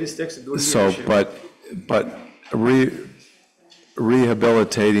 The state of sticks, it wouldn't be an So, issue. but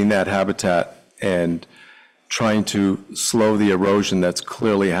rehabilitating that habitat and trying to slow the erosion that's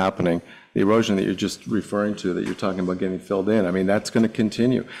clearly happening, the erosion that you're just referring to, that you're talking about getting filled in, I mean, that's going to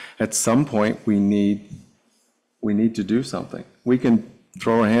continue. At some point, we need to do something. We can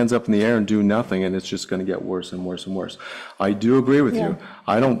throw our hands up in the air and do nothing, and it's just going to get worse and worse and worse. I do agree with you.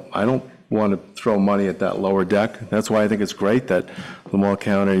 I don't want to throw money at that lower deck. That's why I think it's great that Lamoille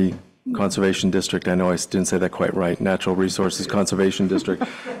County Conservation District, I know I didn't say that quite right, Natural Resources Conservation District,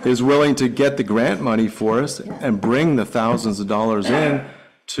 is willing to get the grant money for us and bring the thousands of dollars in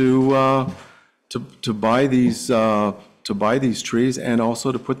to buy these trees and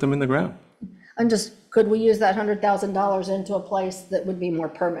also to put them in the ground. could we use that $100,000 into a place that would be more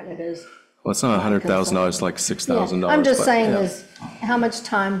permanent? Well, it's not $100,000, it's like $6,000. I'm just but, saying yeah. is, how much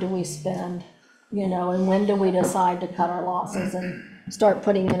time do we spend, and when do we decide to cut our losses and start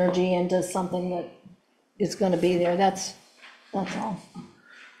putting energy into something that is going to be there? That's all.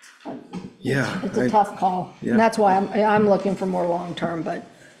 Yeah. It's a tough call. yeah. And that's why I'm looking for more long-term, but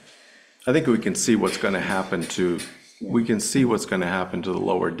I think we can see what's going to happen to the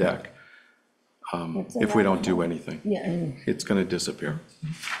lower deck if we don't do anything. yeah, and It's going to disappear.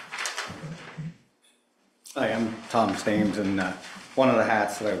 Hi, I'm Tom Stames, and one of the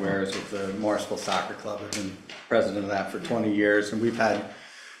hats that I wear is with the Morrisville Soccer Club. I've been president of that for 20 years, and we've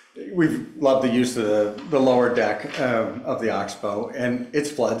loved the use of the lower deck of the Oxbow, and it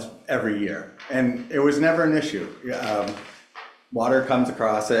floods every year, and it was never an issue. Water comes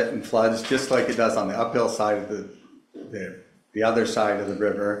across it and floods just like it does on the uphill side of the other side of the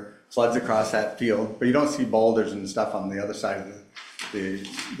river, floods across that field, but you don't see boulders and stuff on the other side of the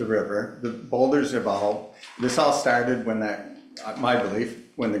river. The boulders evolved. This all started when my belief,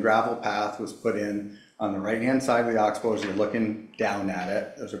 when the gravel path was put in on the right-hand side of the Oxbow as you're looking down at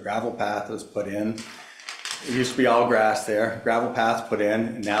it. There's a gravel path that was put in. It used to be all grass there. Gravel path put in,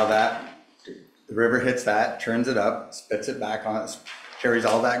 and now the river hits that, turns it up, spits it back on, carries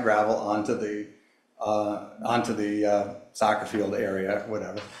all that gravel onto the soccer field area,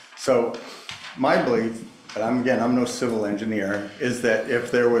 whatever. So my belief, but I'm no civil engineer, is that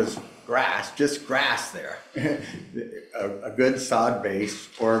if there was grass, just grass there, a good sod base,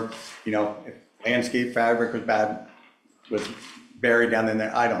 or if landscape fabric was buried down in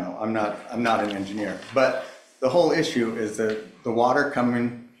there, I don't know. I'm not an engineer, but the whole issue is that the water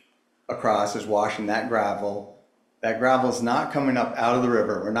coming across is washing that gravel. That gravel is not coming up out of the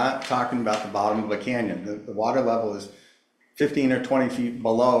river. We're not talking about the bottom of a canyon. The water level is 15 or 20 feet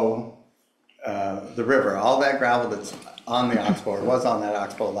below the river. All that gravel that's on the oxbow, or was on that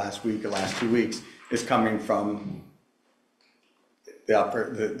oxbow last week or last 2 weeks, is coming from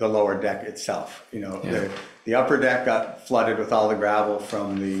the lower deck itself. You know, the upper deck got flooded with all the gravel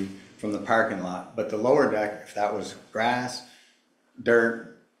from the parking lot, but the lower deck, if that was grass, dirt,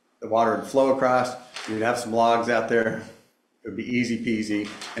 the water would flow across. You'd have some logs out there. It would be easy peasy,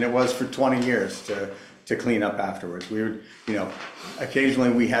 and it was for 20 years to clean up afterwards. We would, you know, occasionally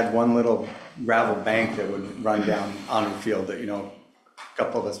we had one little gravel bank that would run down on the field that, you know, a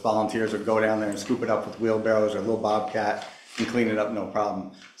couple of us volunteers would go down there and scoop it up with wheelbarrows or a little bobcat and clean it up, no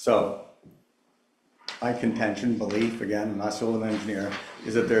problem. So my contention, belief, again, I'm not a civil engineer,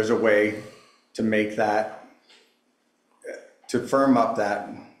 is that there's a way to make that, to firm up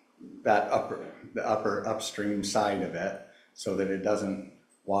the upper upstream side of it so that it doesn't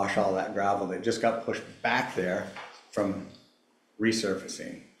wash all that gravel that just got pushed back there from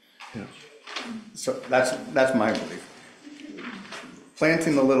resurfacing. Yeah. So that's my belief.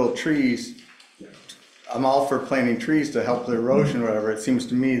 Planting the little trees, I'm all for planting trees to help the erosion or whatever. It seems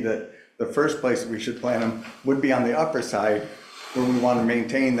to me that the first place we should plant them would be on the upper side where we want to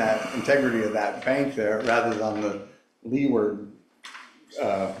maintain that integrity of that bank there rather than on the leeward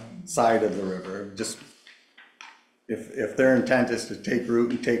side of the river. Just if their intent is to take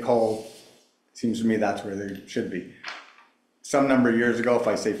root and take hold, it seems to me that's where they should be. Some number of years ago, if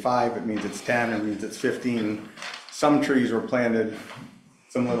I say 5, it means it's 10, it means it's 15. Some trees were planted,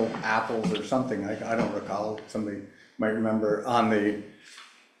 some little apples or something, I don't recall, somebody might remember, on the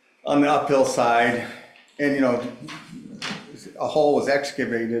uphill side, and you know, a hole was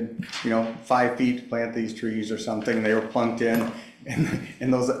excavated, you know, 5 feet to plant these trees or something, they were plunked in,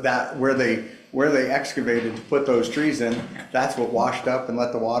 and where they excavated to put those trees in, that's what washed up and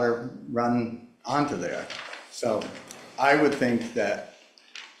let the water run onto there. So I would think that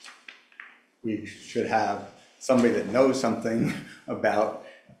we should have somebody that knows something about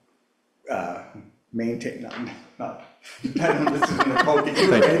maintaining, not this isn't a poking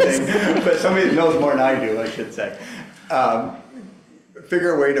or anything, but somebody that knows more than I do, I should say.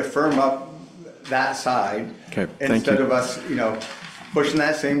 Figure a way to firm up that side. Okay, thank instead you. of us, you know, pushing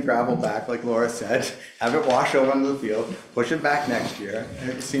that same gravel back, like Laura said, have it wash over into the field, push it back next year. And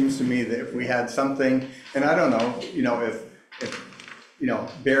it seems to me that if we had something, and I don't know, you know, if you know,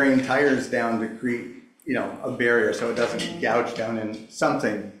 burying tires down to create, you know, a barrier so it doesn't gouge down in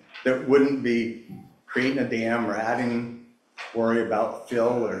something that wouldn't be creating a dam or adding worry about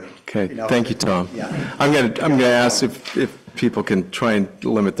fill or, Okay, you know. thank you, Tom. Yeah. I'm gonna ask if people can try and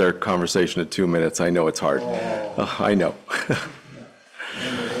limit their conversation to 2 minutes. I know it's hard. I know.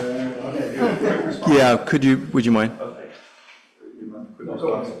 Yeah, would you mind?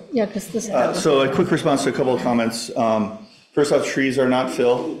 Yeah, because this. So a quick response to a couple of comments. First off, trees are not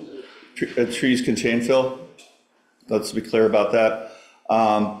fill. Trees contain fill. Let's be clear about that.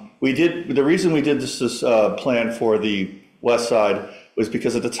 The reason we did this plan for the west side was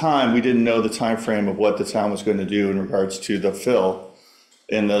because at the time, we didn't know the time frame of what the town was going to do in regards to the fill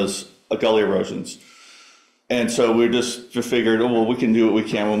in those gully erosions. And so we just figured, oh, well, we can do what we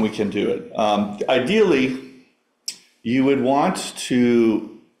can when we can do it. Ideally, you would want to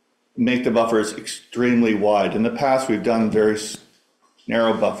make the buffers extremely wide. In the past, we've done very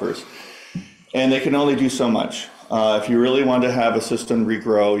narrow buffers, and they can only do so much. If you really want to have a system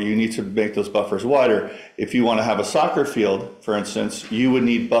regrow, you need to make those buffers wider. If you want to have a soccer field, for instance, you would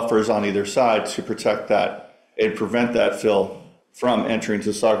need buffers on either side to protect that and prevent that fill from entering to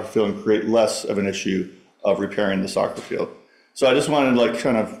the soccer field and create less of an issue of repairing the soccer field. So I just wanted to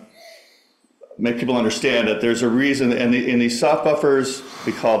kind of make people understand that there's a reason, and in these soft buffers,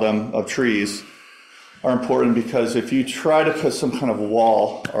 we call them, of trees, are important because if you try to put some kind of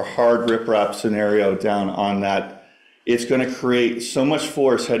wall or hard riprap scenario down on that, it's going to create so much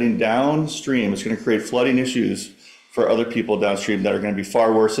force heading downstream. It's going to create flooding issues for other people downstream that are going to be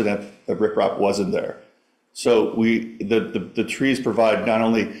far worse than if the riprap wasn't there. So the trees provide not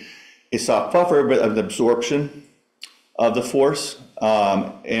only a soft buffer, but an absorption of the force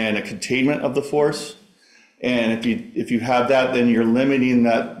and a containment of the force. And if you have that, then you're limiting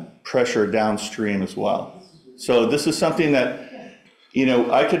that pressure downstream as well. So this is something that, you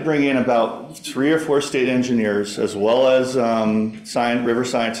know, I could bring in about 3 or 4 state engineers as well as river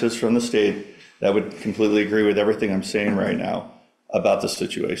scientists from the state that would completely agree with everything I'm saying right now about the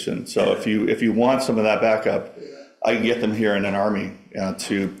situation. So if you want some of that backup, I can get them here in an army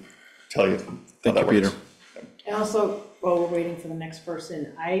to tell you how that works. Peter. And also, while we're waiting for the next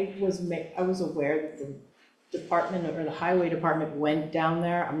person, I was aware that the department or the highway department went down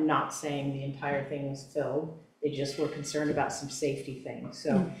there. I'm not saying the entire thing was filled. They just were concerned about some safety things.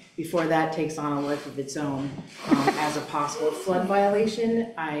 So before that takes on a life of its own, as a possible flood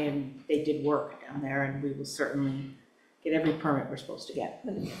violation, they did work down there, and we will certainly get every permit we're supposed to get.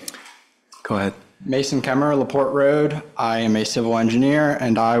 Go ahead. Mason Kemmer, LaPorte Road. I am a civil engineer,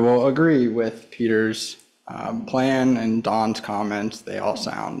 and I will agree with Peter's plan and Don's comments. They all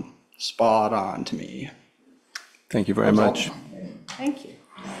sound spot on to me. Thank you very much. Thank you.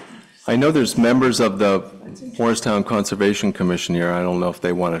 I know there's members of the Morristown Conservation Commission here. I don't know if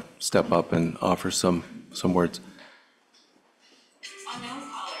they want to step up and offer some words.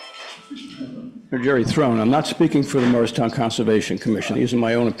 Jerry Throne. I'm not speaking for the Morristown Conservation Commission. These are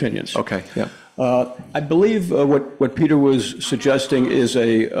my own opinions. Okay, yeah. I believe what Peter was suggesting is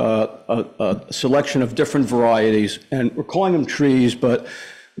a selection of different varieties, and we're calling them trees, but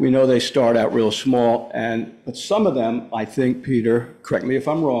we know they start out real small, but some of them, I think, Peter, correct me if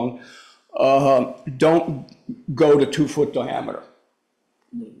I'm wrong, don't go to 2-foot diameter.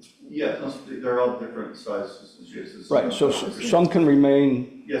 Yeah, they're all different sizes. Right, so some can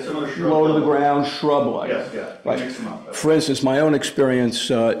remain some are low to the ground, shrub-like. Yes, yeah. Right. Mix them up. For instance, my own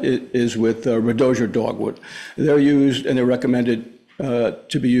experience is with Rhodosia dogwood. They're used and they're recommended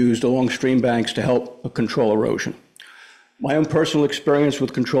to be used along stream banks to help control erosion. My own personal experience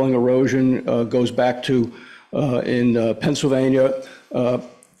with controlling erosion goes back to in Pennsylvania,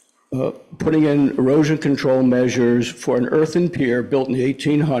 putting in erosion control measures for an earthen pier built in the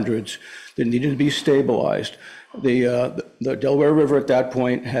 1800s that needed to be stabilized. The Delaware River at that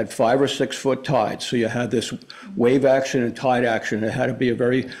point had 5 or 6 foot tides, so you had this wave action and tide action. It had to be a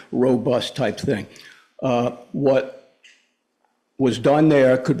very robust type thing. What was done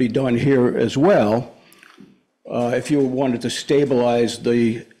there could be done here as well. If you wanted to stabilize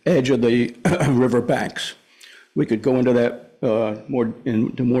the edge of the river banks. We could go into that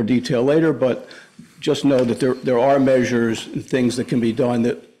into more detail later, but just know that there are measures and things that can be done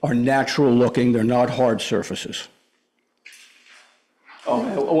that are natural looking. They're not hard surfaces.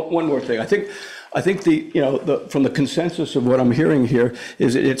 Oh, one more thing. I think from the consensus of what I'm hearing here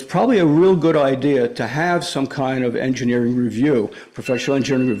is that it's probably a real good idea to have some kind of engineering review, professional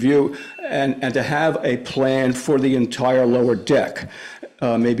engineering review, and to have a plan for the entire lower deck,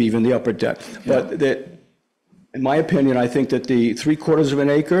 maybe even the upper deck. But that, in my opinion, I think that the 3/4 of an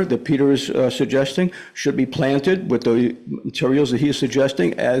acre that Peter is suggesting should be planted with the materials that he is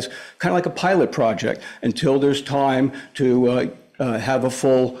suggesting as kind of like a pilot project until there's time to have a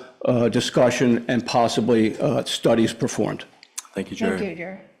full discussion and possibly studies performed. Thank you, Jerry. Thank you,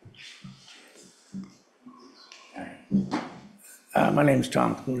 Jerry. My name's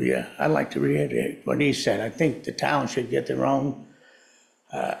Tom Cludier. I'd like to reiterate what he said. I think the town should get their own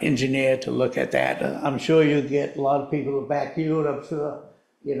engineer to look at that. I'm sure you get a lot of people to back you, and I'm sure,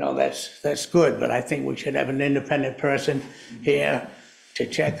 that's good, but I think we should have an independent person here to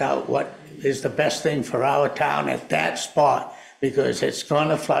check out what is the best thing for our town at that spot, because it's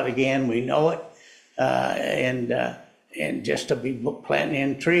gonna flood again, we know it. And just to be planting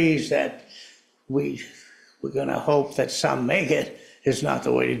in trees that we're gonna hope that some make it is not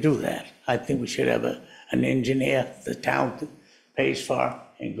the way to do that. I think we should have an engineer the town pays for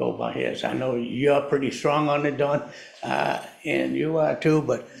and go by his. I know you're pretty strong on it, Don, and you are too,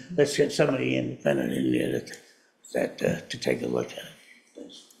 but let's get somebody independent in there to take a look at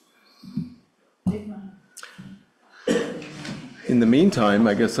it. In the meantime,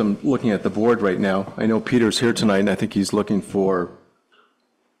 I guess I'm looking at the board right now. I know Peter's here tonight, and I think he's looking for,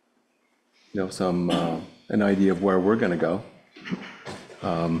 an idea of where we're going to go.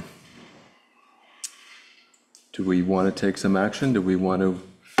 Do we want to take some action? Do we want to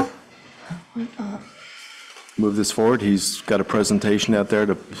move this forward? He's got a presentation out there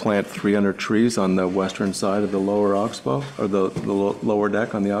to plant 300 trees on the western side of the lower Oxbow, or the lower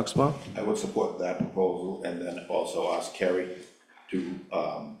deck on the Oxbow. I would support that proposal, and then also ask Kerry to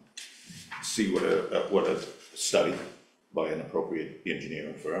see what a study by an appropriate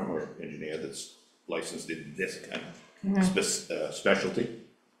engineering firm or engineer that's licensed in this kind of specialty.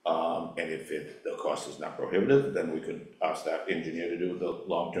 And if the cost is not prohibitive, then we could ask that engineer to do the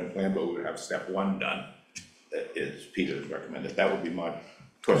long-term plan, but we would have step 1 done. That is Peter's recommended. That would be my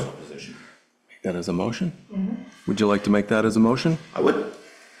personal position. Make that as a motion? Would you like to make that as a motion? I would.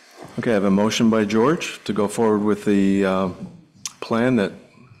 Okay, I have a motion by George to go forward with the plan that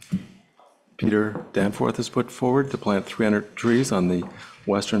Peter Danforth has put forward to plant 300 trees on the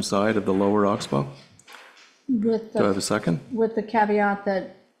western side of the lower Oxbow. With Do I have a second? with the caveat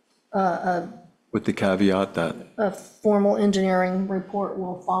that With the caveat that, A formal engineering report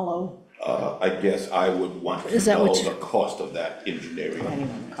will follow. I guess I would want to Is that know what you- the cost of that engineering.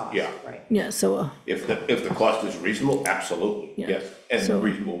 Yeah, Yeah, so, if the cost is reasonable, absolutely, Yeah. yes. And So-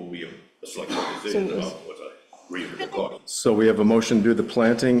 reasonable will be a select board decision So- about what's a reasonable cost. so we have a motion to do the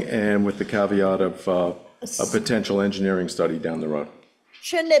planting and with the caveat of a potential engineering study down the road.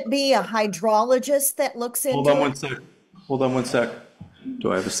 Shouldn't it be a hydrologist that looks into it? Hold on one sec.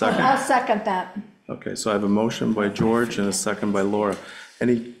 Do I have a second? I'll second that. Okay, so I have a motion by George and a second by Laura.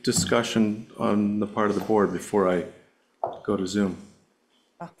 Any discussion on the part of the board before I go to Zoom?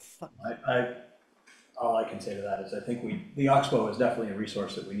 All I can say to that is I think the Oxbow is definitely a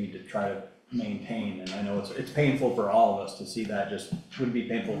resource that we need to try to maintain. And I know it's painful for all of us to see that, just wouldn't be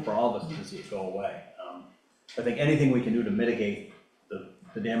painful for all of us to see it go away. I think anything we can do to mitigate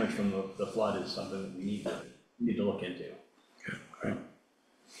the damage from the flood is something that we need to look into. Okay, great.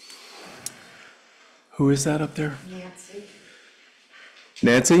 Who is that up there? Nancy.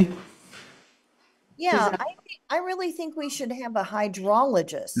 Nancy? Yeah, I really think we should have a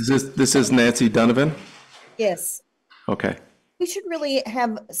hydrologist. This is Nancy Donovan? Yes. Okay. We should really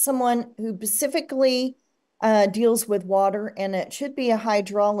have someone who specifically deals with water, and it should be a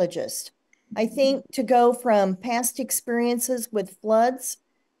hydrologist. I think to go from past experiences with floods,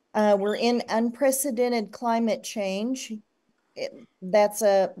 we're in unprecedented climate change. That's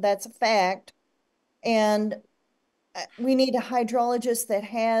a fact. And we need a hydrologist that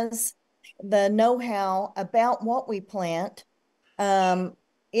has the know-how about what we plant,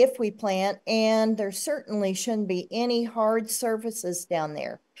 if we plant, and there certainly shouldn't be any hard surfaces down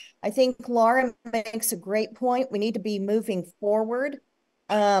there. I think Laura makes a great point. We need to be moving forward.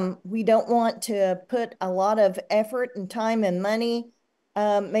 We don't want to put a lot of effort and time and money.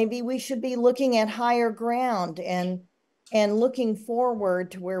 Maybe we should be looking at higher ground and looking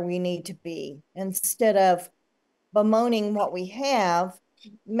forward to where we need to be instead of bemoaning what we have.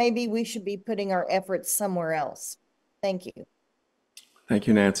 Maybe we should be putting our efforts somewhere else. Thank you. Thank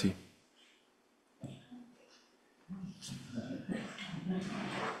you, Nancy.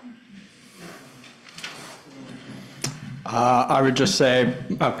 I would just say,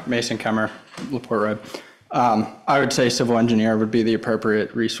 Mason Kemmer, LaPorte Road. I would say civil engineer would be the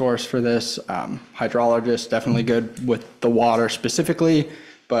appropriate resource for this. Hydrologist, definitely good with the water specifically,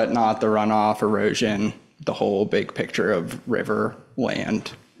 but not the runoff, erosion, the whole big picture of river,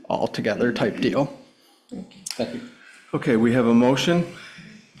 land, all together type deal. Thank you. Okay, we have a motion.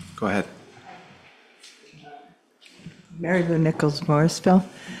 Go ahead. Mary Lou Nichols, Morrisville.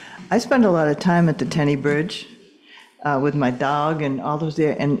 I spend a lot of time at the Tenney Bridge with my dog and all those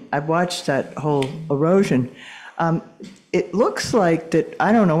there, and I've watched that whole erosion. It looks like that,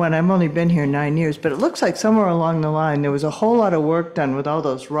 I don't know when, I've only been here 9 years, but it looks like somewhere along the line there was a whole lot of work done with all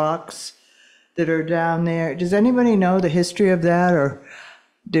those rocks that are down there. Does anybody know the history of that, or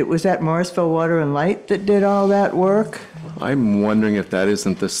was that Morrisville Water and Light that did all that work? I'm wondering if that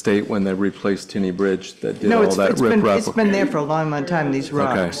isn't the state when they replaced Tinney Bridge that did No, all that riprap. it's been there for a long, long time, these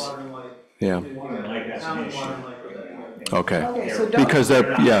rocks. Yeah. Okay. Because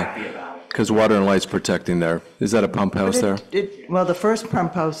because Water and Light's protecting there. Is that a pump house there? Well, the first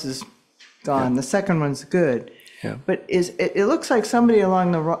pump house is gone, the second one's good. Yeah. But it looks like somebody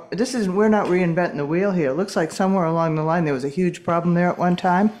along we're not reinventing the wheel here. It looks like somewhere along the line there was a huge problem there at one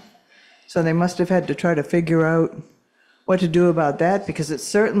time. So they must have had to try to figure out what to do about that, because it's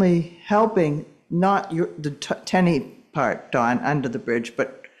certainly helping, not the Tenney part, Don, under the bridge,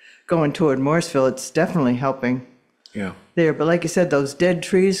 but going toward Morrisville, it's definitely helping Yeah. there. But like you said, those dead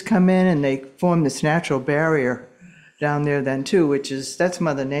trees come in and they form this natural barrier down there then too, that's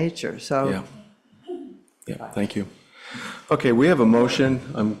Mother Nature, so. Yeah. Yeah, thank you. Okay, we have a motion.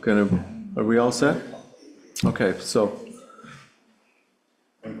 Are we all set? Okay, so,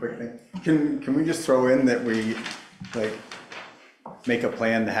 One quick thing. Can we just throw in that we, make a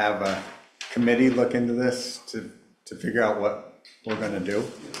plan to have a committee look into this to figure out what we're gonna do?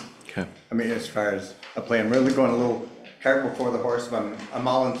 okay. I mean, as far as a plan, really going a little cart before the horse, but I'm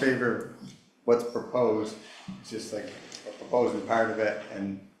all in favor of what's proposed. It's just like we're proposing part of it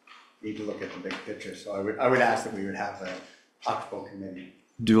and need to look at the big picture. So I would ask that we would have an Oxbow committee.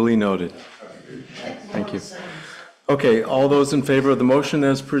 Duly noted. Thank you. Okay, all those in favor of the motion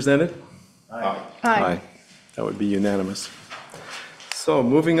as presented? Aye. That would be unanimous. So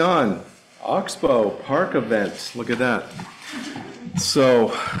moving on, Oxbow Park event, look at that.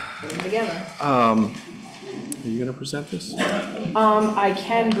 So, are you going to present this? I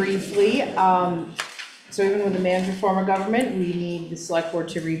can briefly. So even with the manager form of government, we need the select board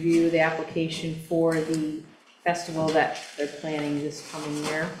to review the application for the festival that they're planning this coming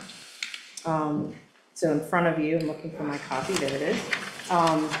year. So in front of you, I'm looking for my copy, there it is.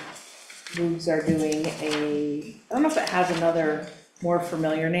 Boogs are doing I don't know if it has another more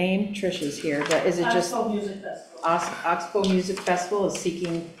familiar name, Trish is here, but is it just? Oxbow Music Festival. Oxbow Music Festival is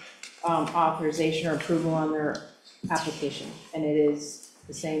seeking authorization or approval on their application, and it is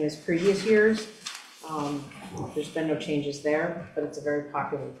the same as previous years. There's been no changes there, but it's a very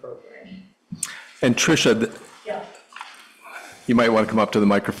popular program. And Tricia, Yeah. you might want to come up to the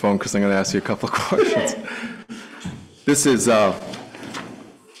microphone because I'm going to ask you a couple of questions. This is,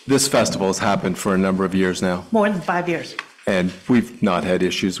 this festival has happened for a number of years now, More than 5 years. and we've not had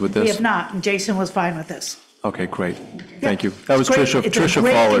issues with We this. have not, and Jason was fine with this. Okay, great. Thank you. That was Great- Tricia It's a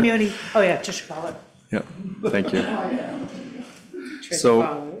great Fowler. community. Oh, yeah, Tricia Fowler. Yeah, thank you. Trish So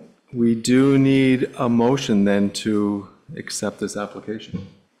Fowler. we do need a motion then to accept this application.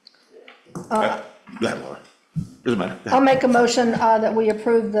 Go ahead, Laura. Doesn't matter. Go ahead. I'll make a motion that we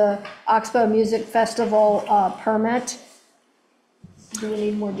approve the Oxbow Music Festival permit. Do we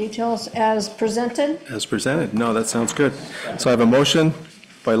need more details as presented? As presented. No, that sounds good. So I have a motion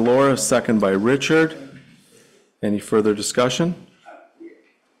by Laura, second by Richard. Any further discussion?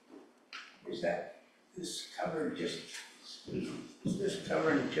 Is that, this covering just, is this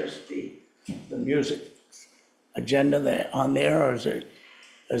covering just the music agenda that on there, or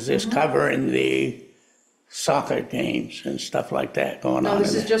is this covering the soccer games and stuff like that going on? No,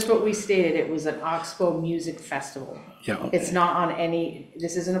 this in is there? just what we stated, it was an Oxbow Music Festival. Yeah. It's not on any,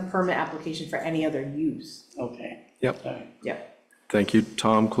 this isn't a permit application for any other use. Okay. Yep. All right. Yep. Thank you,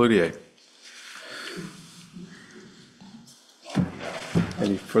 Tom Cloutier.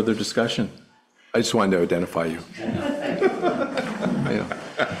 Any further discussion? I just wanted to identify you.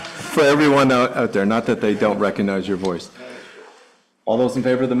 For everyone out there, not that they don't recognize your voice. All those in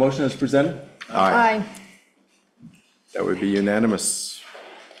favor of the motion as presented? Aye. That would be unanimous.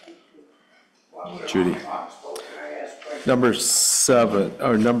 Judy. Number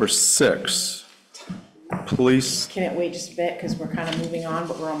 6, police. Can it wait just a bit, because we're kind of moving on,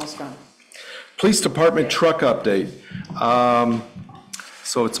 but we're almost done. Police Department truck update.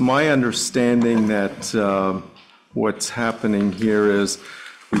 So it's my understanding that what's happening here is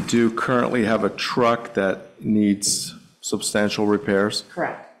we do currently have a truck that needs substantial repairs.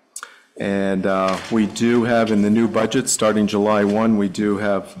 Correct. And we do have in the new budget, starting July 1, we do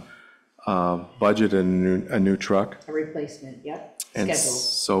have budgeted a new truck. A replacement, yep, And scheduled.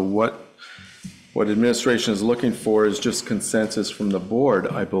 so what administration is looking for is just consensus from the board,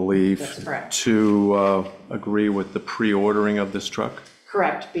 I believe. That's correct. To agree with the pre-ordering of this truck.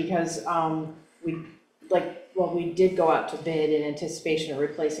 Correct, because we did go out to bid in anticipation of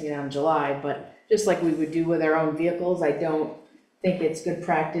replacing it in July, but just like we would do with our own vehicles, I don't think it's good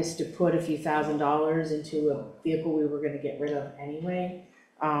practice to put a few $1,000s into a vehicle we were gonna get rid of anyway.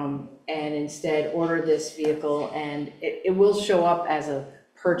 And instead order this vehicle, and it will show up as a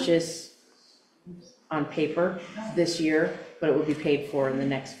purchase on paper this year, but it will be paid for in the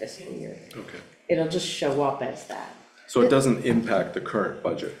next fiscal year. Okay. It'll just show up as that. So it doesn't impact the current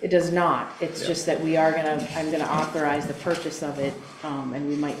budget? It does not. It's just that I'm gonna authorize the purchase of it, and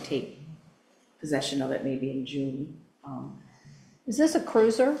we might take possession of it maybe in June. Is this a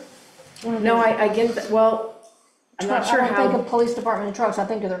cruiser? No, I get that, well, I'm not sure I don't think how, of police department trucks, I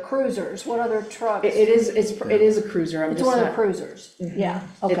think of their cruisers. What other trucks? it is a cruiser, I'm It's just one of the not, cruisers, yeah,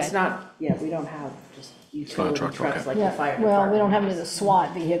 okay. it's not, yeah, we don't have just utility truck, trucks okay. like the Yeah, fire well, we department. don't have any of the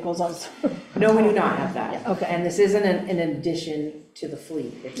SWAT vehicles, No, we do not have that. Yeah, okay. And this isn't an addition to the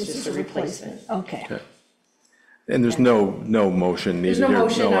fleet, it's This just is a replacement. Okay. Okay. And there's no motion needed There's here, no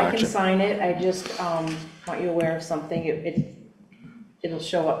motion, I can action. sign it, I just want you aware of something, it'll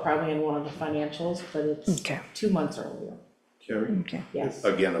show up probably in one of the financials, but it's Okay. 2 months earlier. Carrie? Okay. Yes.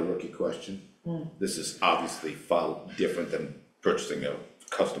 Again, a rookie question. This is obviously far different than purchasing a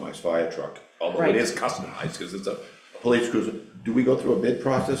customized fire truck, although Right. it is customized because it's a police cruiser. Do we go through a bid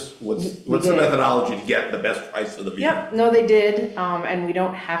process? What's the did. methodology to get the best price for the vehicle? Yep, no, they did, and we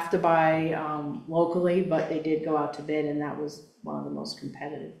don't have to buy locally, but they did go out to bid, and that was one of the most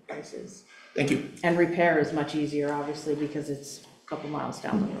competitive prices. Thank you. And repair is much easier, obviously, because it's a couple miles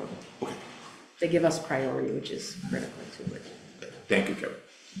down the road. Okay. They give us priority, which is critical to it. Thank you, Carrie.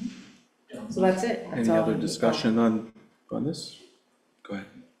 So that's it. That's Any all other I need. discussion on this? Go ahead.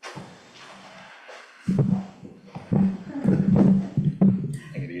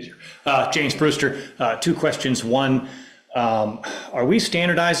 Make it easier. James Brewster, 2 questions. One, are we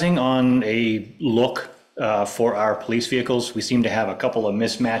standardizing on a look for our police vehicles? We seem to have a couple of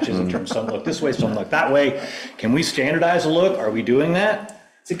mismatches in terms of some look this way, some look that way. Can we standardize a look? Are we doing that?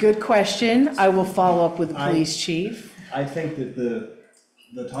 It's a good question. I will follow up with the police chief. I think that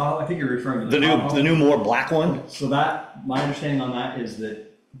The Tahoe, I think you're referring to The new more black one? So that, my understanding on that is that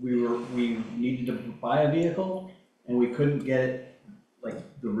we needed to buy a vehicle and we couldn't get like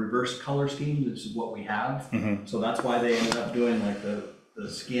the reverse color scheme, which is what we have. So that's why they ended up doing like the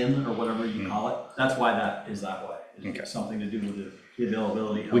skin or whatever you call it. That's why that is that way. It's something to do with the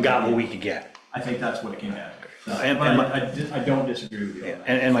availability. We got what we could get. I think that's what it came at. And I don't disagree with you on that.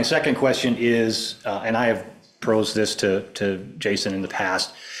 And my second question is, and I have posed this to Jason in the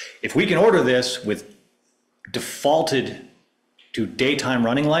past, if we can order this with defaulted to daytime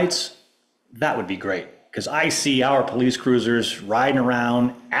running lights, that would be great. Because I see our police cruisers riding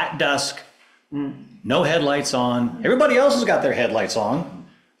around at dusk, no headlights on. Everybody else has got their headlights on,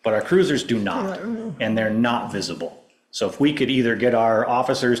 but our cruisers do not, and they're not visible. So if we could either get our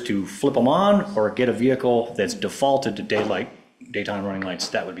officers to flip them on or get a vehicle that's defaulted to daytime running lights,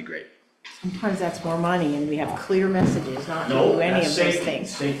 that would be great. Sometimes that's more money and we have clear messages, not to do any of those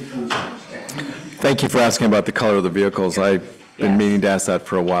things. Thank you for asking about the color of the vehicles. I've been meaning to ask that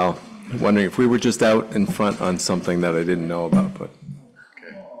for a while. Wondering if we were just out in front on something that I didn't know about, but,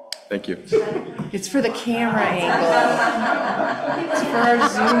 okay. Thank you. It's for the camera angle. It's for our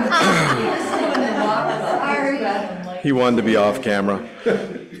Zoom. He wanted to be off camera.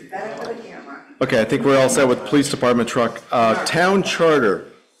 Okay, I think we're all set with police department truck. Town charter.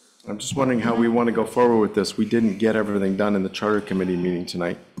 I'm just wondering how we want to go forward with this. We didn't get everything done in the charter committee meeting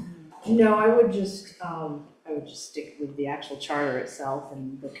tonight. No, I would just stick with the actual charter itself,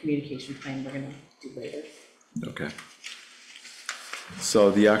 and the communication plan we're gonna do later. Okay. So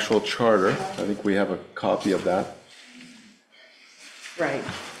the actual charter, I think we have a copy of that. Right.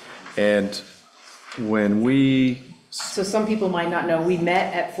 And when we, So some people might not know, we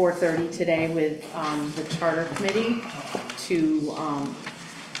met at 4:30 today with the charter committee to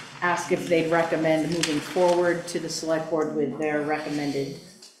ask if they'd recommend moving forward to the select board with their recommended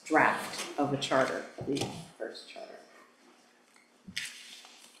draft of a charter, the first charter.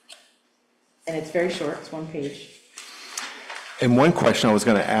 And it's very short, it's one page. and one question I was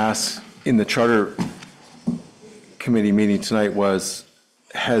going to ask in the charter committee meeting tonight was,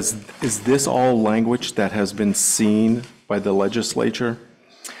 is this all language that has been seen by the legislature?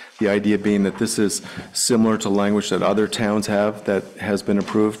 The idea being that this is similar to language that other towns have that has been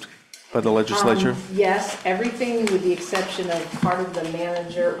approved by the legislature? Yes, everything with the exception of part of the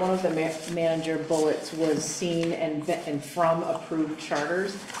manager, one of the manager bullets was seen and from approved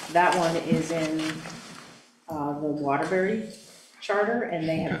charters. That one is in the Waterbury charter,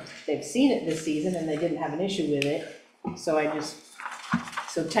 and they've seen it this season and they didn't have an issue with it.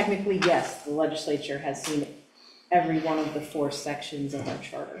 So technically, yes, the legislature has seen every one of the 4 sections of our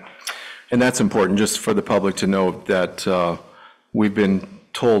charter. And that's important just for the public to know that we've been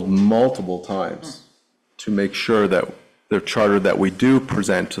told multiple times to make sure that the charter that we do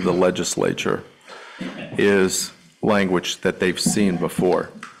present to the legislature is language that they've seen before,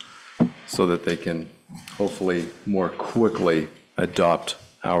 so that they can hopefully more quickly adopt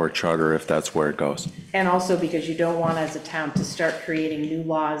our charter if that's where it goes. And also because you don't want, as a town, to start creating new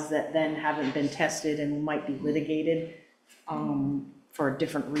laws that then haven't been tested and might be litigated for a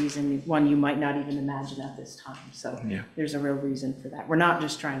different reason, one you might not even imagine at this time. So there's a real reason for that. We're not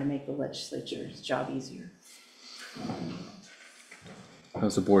just trying to make the legislature's job easier.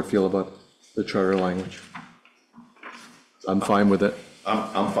 How's the board feel about the charter language? I'm fine with it.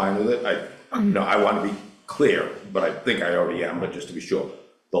 I'm fine with it. I want to be clear, but I think I already am, but just to be sure,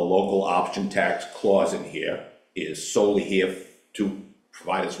 the local option tax clause in here is solely here to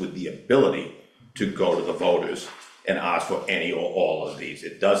provide us with the ability to go to the voters and ask for any or all of these.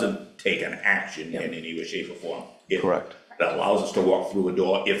 It doesn't take an action in any way, shape, or form. Correct. That allows us to walk through a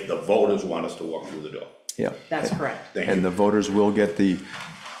door if the voters want us to walk through the door. Yeah. That's correct. And the voters will get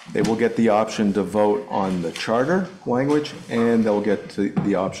they will get the option to vote on the charter language, and they'll get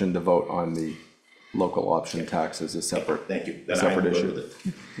the option to vote on the local option tax as a separate, Thank you. separate I'm good issue. with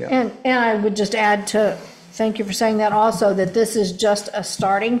it. And I would just add to, thank you for saying that also, that this is just a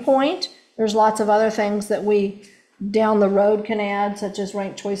starting point. There's lots of other things that we down the road can add, such as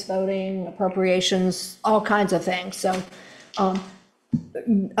ranked choice voting, appropriations, all kinds of things. So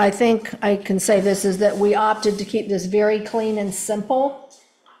I think I can say this is that we opted to keep this very clean and simple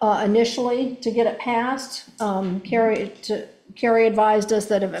initially to get it passed. Carrie advised us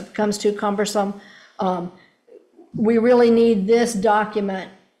that if it becomes too cumbersome, we really need this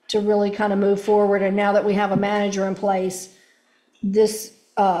document to really kind of move forward. And now that we have a manager in place, this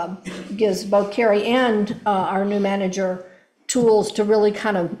gives both Carrie and our new manager tools to really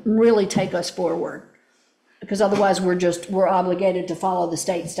kind of really take us forward. Because otherwise we're obligated to follow the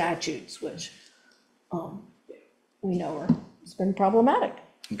state statutes, which we know are it's been problematic.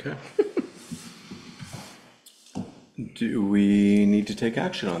 Okay. Do we need to take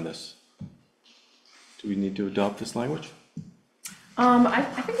action on this? Do we need to adopt this language? I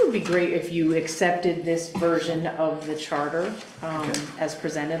think it would be great if you accepted this version of the charter as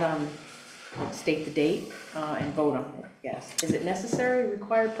presented on, like, state the date and vote on it, yes. Is it necessary,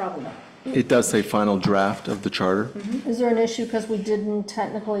 required, probably not. It does say final draft of the charter. Is there an issue because we didn't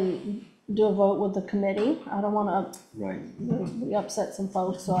technically do a vote with the committee? I don't want to, Right. we upset some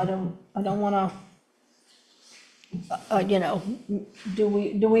folks, so I don't want to, you know, do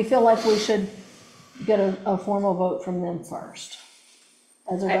we feel like we should get a formal vote from them first?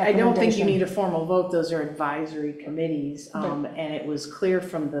 As a I don't think you recommendation? need a formal vote, those are advisory committees, and it was clear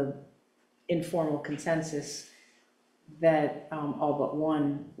from the informal consensus that all but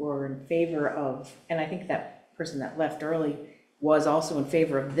one were in favor of, and I think that person that left early was also in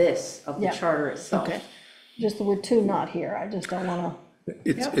favor of this, of the Yeah. charter itself. Okay, just the word two not here, I just don't want to.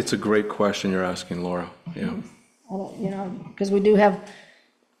 It's a great question you're asking, Laura, yeah. I don't, you know, because we do have,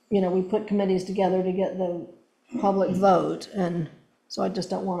 you know, we put committees together to get the public vote, and so I just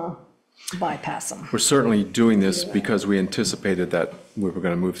don't want to bypass them. We're certainly doing this because we anticipated that we were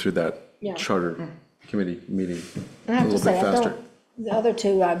going to move through that Yeah. charter committee meeting And I a have to little bit say, I faster. don't, the other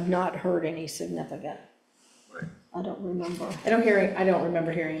two, I've not heard any significant. I don't remember. I don't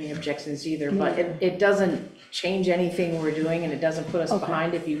remember hearing any objections either, but it doesn't change anything we're doing, and it doesn't put us Okay.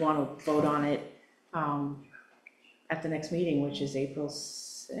 behind if you want to vote on it at the next meeting, which is April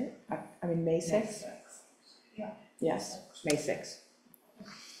 6th, May 6th? Yes, May 6th.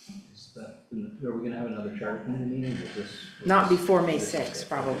 Are we gonna have another charter committee meeting or this? Not before May 6th,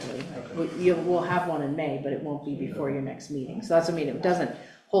 probably. We'll have one in May, but it won't be before your next meeting. So that's, I mean, it doesn't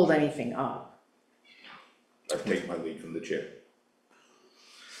hold anything up. I take my lead from the chair.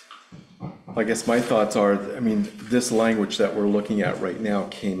 I guess my thoughts are, I mean, this language that we're looking at right now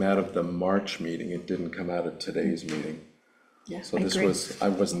came out of the March meeting. It didn't come out of today's meeting. Yeah, So I this agree. was, I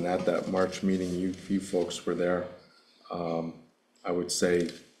wasn't at that March meeting. You folks were there. I would say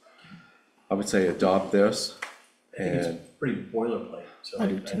adopt this I think and it's pretty boilerplate, so I I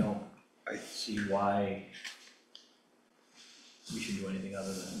do too. don't see why we should do anything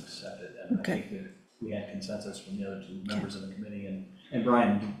other than accept it. And I Okay. think that we had consensus from the other two members of the committee, and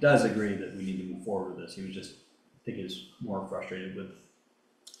Brian does agree that we need to move forward with this. He was just, I think he was more frustrated with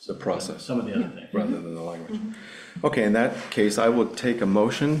the process some of the other things. rather than the language. Okay, in that case, I will take a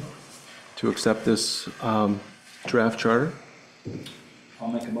motion to accept this draft charter. I'll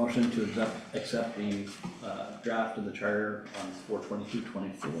make a motion to accept the draft of the charter on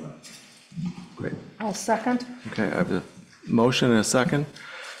 4/22/24. Great. I'll second. Okay, I have a motion and a second.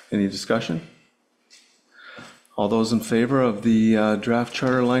 Any discussion? All those in favor of the draft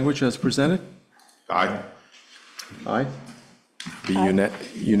charter language as presented? Aye. Aye? Be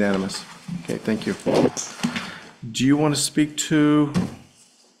unanimous. Okay, thank you. Do you want to speak to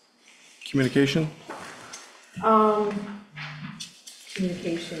communication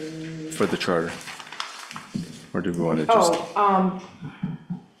Communication. for the charter? Or do we want to just?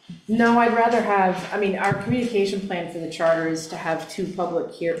 No, I'd rather have, I mean, our communication plan for the charter is to have two public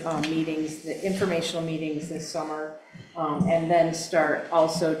meetings, the informational meetings this summer, and then start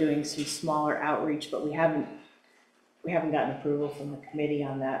also doing some smaller outreach, but we haven't gotten approval from the committee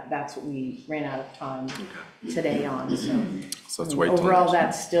on that. That's what we ran out of time today on, So let's wait till overall,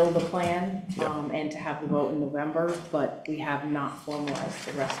 next. that's still the plan, and to have the vote in November, but we have not formalized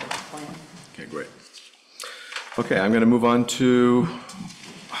the rest of the plan. Okay, great. Okay, I'm going to move on to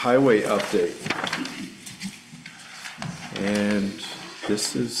highway update. And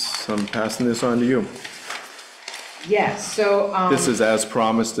this is, I'm passing this on to you. Yes, so. This is as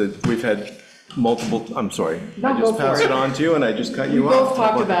promised that we've had multiple, I'm sorry. No, I go just for passed it. it on to you and I just cut We you off. both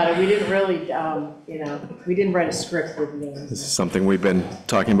talked about it, we didn't really, we didn't write a script with names. This is something we've been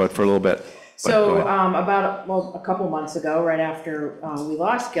talking about for a little bit. But So, go ahead. about, a couple months ago, right after we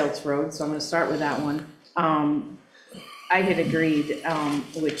lost Geltz Road, so I'm gonna start with that one. I had agreed,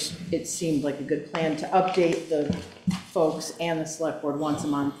 which it seemed like a good plan, to update the folks and the select board once a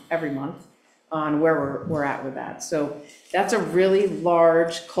month, every month, on where we're at with that. So that's a really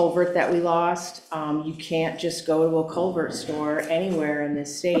large culvert that we lost. You can't just go to a culvert store anywhere in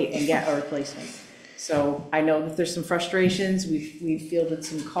this state and get a replacement. So I know that there's some frustrations, we've fielded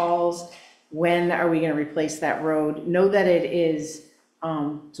some calls. When are we gonna replace that road? Know that it is,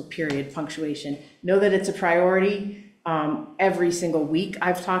 so period, punctuation. Know that it's a priority. Every single week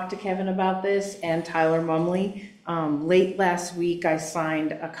I've talked to Kevin about this and Tyler Mumley. Late last week, I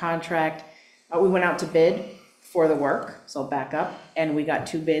signed a contract. We went out to bid for the work, so I'll back up, and we got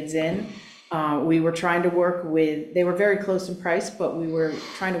 2 bids in. We were trying to work with, they were very close in price, but we were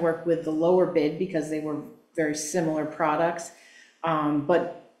trying to work with the lower bid because they were very similar products.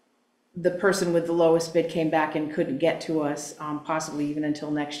 But the person with the lowest bid came back and couldn't get to us, possibly even until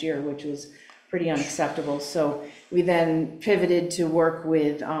next year, which was pretty unacceptable. So we then pivoted to work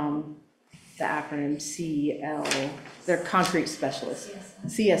with the acronym CL, they're concrete specialists.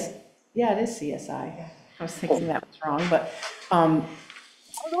 CS, yeah, it is CSI. I was thinking that was wrong, but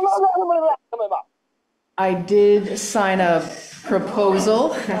I did sign a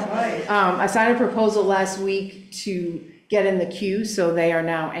proposal. I signed a proposal last week to get in the queue, so they are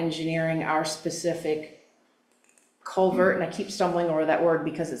now engineering our specific culvert, and I keep stumbling over that word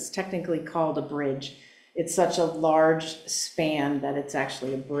because it's technically called a bridge. It's such a large span that it's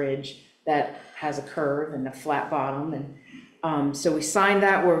actually a bridge that has a curve and a flat bottom, and so we signed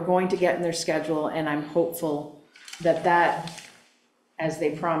that. We're going to get in their schedule, and I'm hopeful that that, as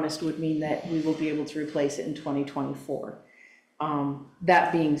they promised, would mean that we will be able to replace it in 2024.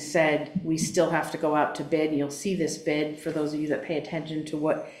 That being said, we still have to go out to bid. You'll see this bid for those of you that pay attention to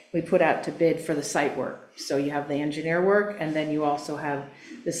what we put out to bid for the site work. So you have the engineer work, and then you also have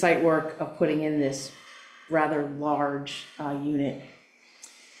the site work of putting in this rather large unit.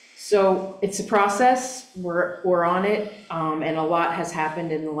 So it's a process. We're on it, and a lot has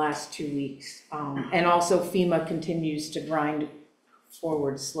happened in the last 2 weeks. And also FEMA continues to grind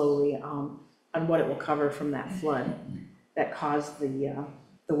forward slowly on what it will cover from that flood that caused the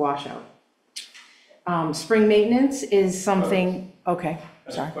washout. Spring maintenance is something, okay,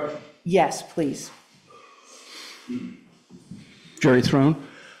 sorry. Yes, please. Jerry Throne.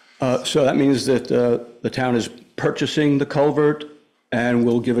 So that means that the town is purchasing the culvert and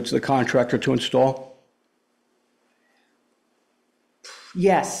will give it to the contractor to install?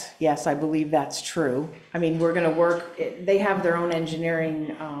 Yes, yes, I believe that's true. I mean, we're gonna work, they have their own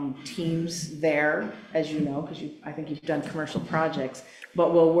engineering teams there, as you know, because I think you've done commercial projects,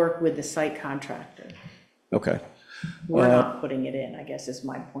 but we'll work with the site contractor. Okay. We're not putting it in, I guess is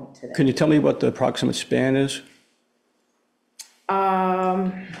my point today. Can you tell me what the approximate span is?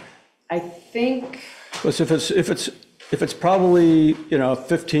 I think. Because if it's probably,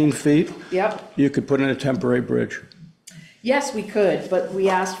 15 feet. Yep. You could put in a temporary bridge. Yes, we could, but we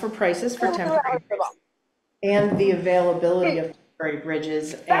asked for prices for temporary bridges and the availability of temporary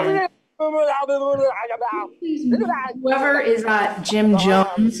bridges. And whoever is Jim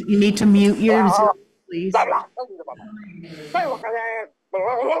Jones, you need to mute your Zoom, please. I've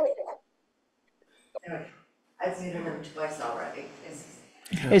muted him twice already.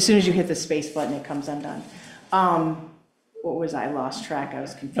 As soon as you hit the space button, it comes undone. What was I? Lost track. I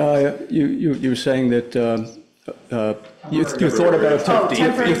was confused. You were saying that you thought about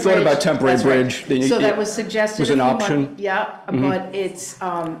temporary bridge. So that was suggested. Was an option. Yeah, but it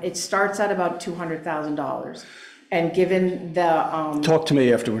starts at about $200,000, and given the. Talk to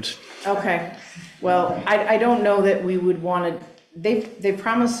me afterwards. Okay, well, I don't know that we would want to. They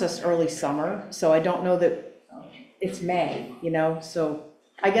promised us early summer, so I don't know that it's May. So.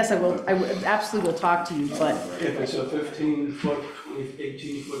 I guess I absolutely will talk to you, but. If it's a 15-foot,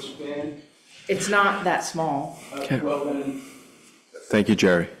 18-foot span? It's not that small. Well, then. Thank you,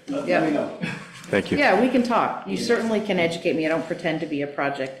 Jerry. Let me know. Thank you. Yeah, we can talk. You certainly can educate me. I don't pretend to be a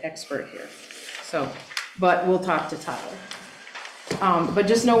project expert here. So, but we'll talk to Tyler. But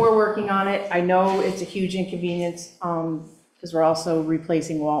just know we're working on it. I know it's a huge inconvenience, because we're also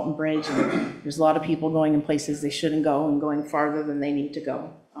replacing Walton Bridge, and there's a lot of people going in places they shouldn't go and going farther than they need to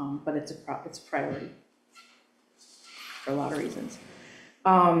go. But it's a priority for a lot of reasons.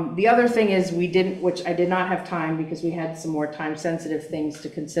 The other thing is which I did not have time because we had some more time-sensitive things to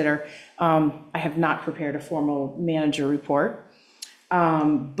consider. I have not prepared a formal manager report,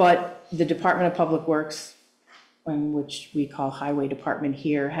 but the Department of Public Works, which we call Highway Department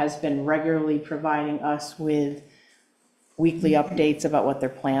here, has been regularly providing us with weekly updates about what their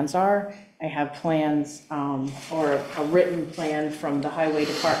plans are. I have plans, or a written plan from the Highway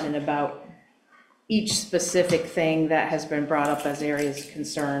Department about each specific thing that has been brought up as areas of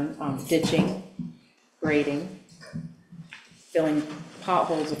concern, ditching, grading, filling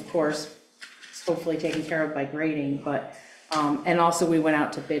potholes, of course, it's hopefully taken care of by grading, but, and also we went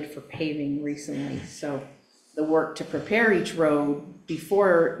out to bid for paving recently. So the work to prepare each road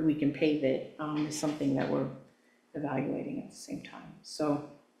before we can pave it is something that we're evaluating at the same time. So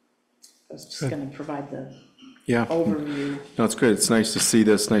I was just going to provide the overview. No, it's good. It's nice to see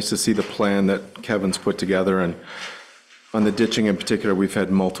this, nice to see the plan that Kevin's put together. And on the ditching in particular, we've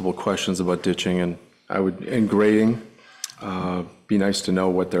had multiple questions about ditching and grading. Be nice to know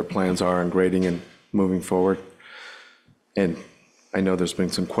what their plans are on grading and moving forward. And I know there's been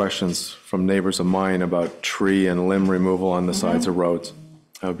some questions from neighbors of mine about tree and limb removal on the sides of roads.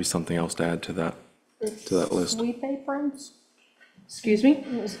 That would be something else to add to that list. Sweep aprons? Excuse me?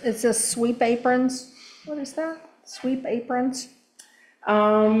 It says sweep aprons. What is that? Sweep aprons?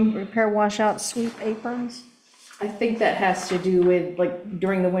 Repair washout sweep aprons? I think that has to do with, like,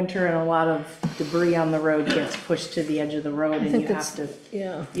 during the winter and a lot of debris on the road gets pushed to the edge of the road and you have to,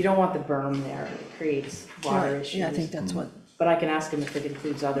 Yeah. you don't want the berm there. It creates water issues. Yeah, I think that's what. But I can ask him if it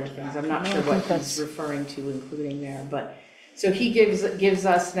includes other things. I'm not No, I sure what think he's referring to including there, but, so he gives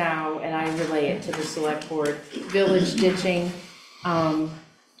us now, and I relay it to the select board, village ditching,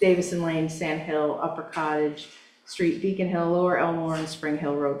 Davison Lane, Sand Hill, Upper Cottage Street, Beacon Hill, Lower Elmore, and Spring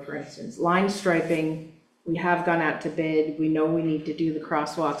Hill Road, for instance. Line striping, we have gone out to bid. We know we need to do the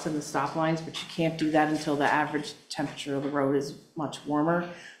crosswalks and the stop lines, but you can't do that until the average temperature of the road is much warmer.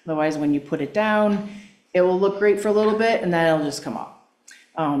 Otherwise, when you put it down, it will look great for a little bit and then it'll just come off.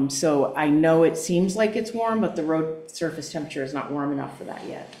 So I know it seems like it's warm, but the road surface temperature is not warm enough for that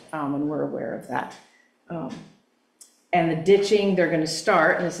yet, and we're aware of that. And the ditching, they're gonna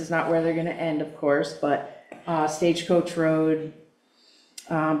start, and this is not where they're gonna end, of course, but Stagecoach Road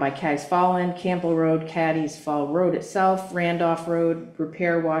by Caddy's Fall End, Campbell Road, Caddy's Fall Road itself, Randolph Road,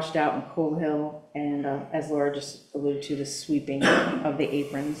 repair washed out in Coal Hill, and as Laura just alluded to, the sweeping of the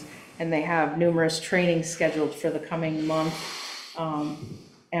aprons. And they have numerous trainings scheduled for the coming month,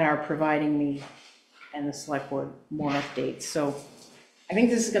 and are providing me and the select board more updates. So I think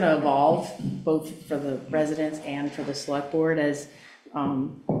this is gonna evolve, both for the residents and for the select board, as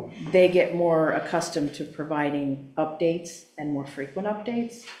they get more accustomed to providing updates and more frequent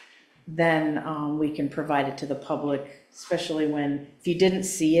updates. Then we can provide it to the public, especially when, if you didn't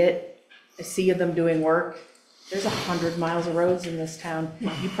see it, see them doing work, there's 100 miles of roads in this town.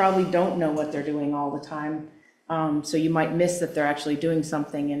 You probably don't know what they're doing all the time. So you might miss that they're actually doing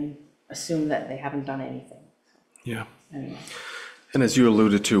something and assume that they haven't done anything. Yeah. Anyway. And as you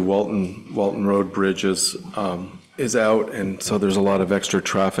alluded to, Walton Road Bridge is out, and so there's a lot of extra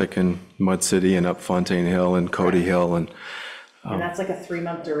traffic in Mud City and up Fontaine Hill and Cody Hill, and that's like a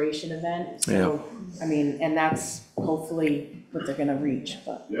 3-month duration event. So, I mean, and that's hopefully what they're gonna reach,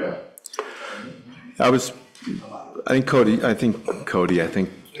 but. Yeah. I think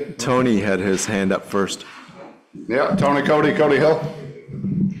Tony had his hand up first. Yeah, Tony Cody Hill.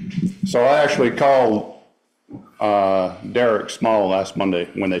 So I actually called Derek Small last Monday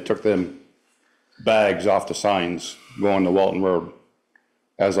when they took them bags off the signs going to Walton Road.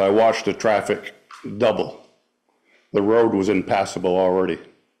 As I watched the traffic double, the road was impassable already.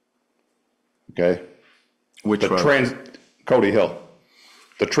 Okay? Which road? Cody Hill.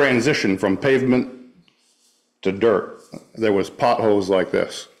 The transition from pavement to dirt, there was potholes like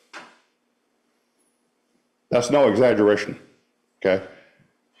this. That's no exaggeration, okay?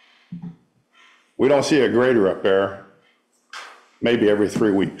 We don't see a grader up there maybe every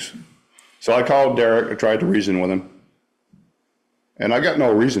 3 weeks. So I called Derek, I tried to reason with him, and I got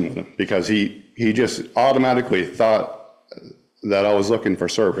no reason with him because he just automatically thought that I was looking for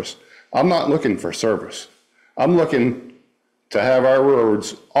service. I'm not looking for service. I'm looking to have our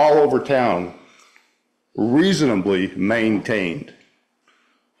roads all over town reasonably maintained.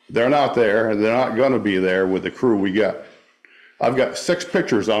 They're not there, and they're not gonna be there with the crew we got. I've got 6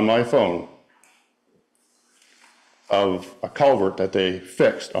 pictures on my phone of a culvert that they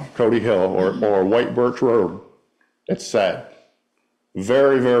fixed on Cody Hill or White Birch Road. It's sad.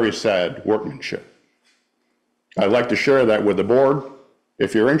 Very, very sad workmanship. I'd like to share that with the board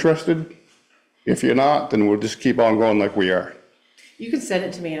if you're interested. If you're not, then we'll just keep on going like we are. You can send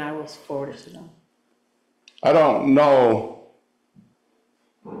it to me and I will forward it to them. I don't know.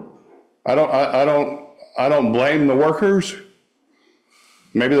 I don't blame the workers.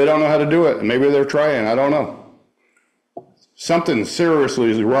 Maybe they don't know how to do it. Maybe they're trying. I don't know. Something seriously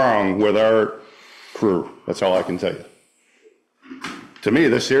is wrong with our crew. That's all I can tell you. To me,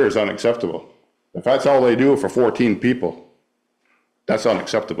 this here is unacceptable. If that's all they do for 14 people, that's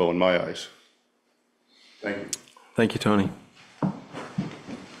unacceptable in my eyes. Thank you. Thank you, Tony.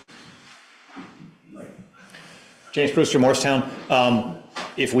 James Brewster, Morristown.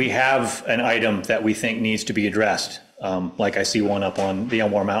 If we have an item that we think needs to be addressed, like I see one up on the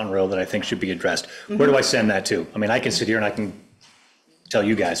Elmore Mountain Road that I think should be addressed, where do I send that to? I mean, I can sit here and I can tell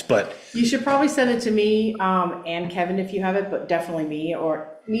you guys, but. You should probably send it to me and Kevin if you have it, but definitely me or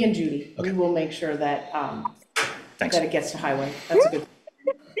me and Judy. Okay. We will make sure that, that it gets to highway. That's a good.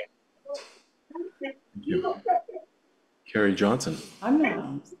 Thank you. Carrie Johnson. I'm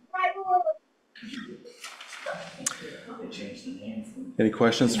not. Any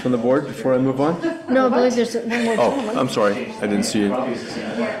questions from the board before I move on? No, I believe there's one more Oh, gentleman. I'm sorry, I didn't see you.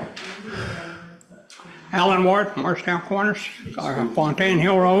 Alan Ward, Morristown Corners, Fontaine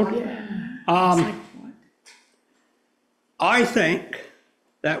Hill Road. I think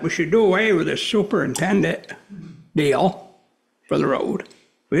that we should do away with this superintendent deal for the road.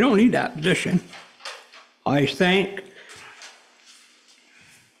 We don't need that position. I think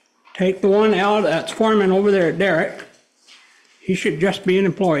take the one out that's foreman over there, Derek. He should just be an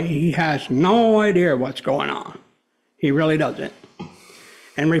employee. He has no idea what's going on. He really doesn't.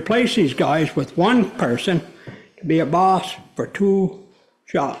 And replace these guys with one person to be a boss for 2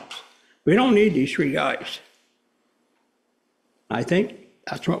 shops. We don't need these 3 guys. I think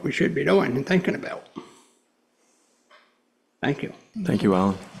that's what we should be doing and thinking about. Thank you. Thank you,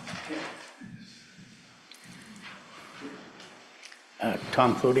 Alan.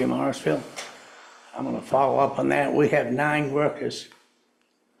 Tom Foodie, Morrisville. I'm going to follow up on that. We have 9 workers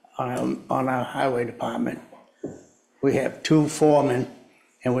on our highway department. We have 2 foremen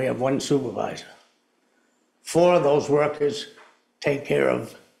and we have 1 supervisor. 4 of those workers take care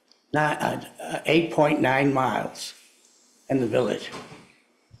of 8.9 miles in the village.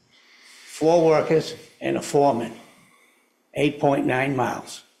 4 workers and a foreman. 8.9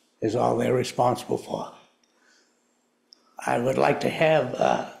 miles is all they're responsible for. I would like to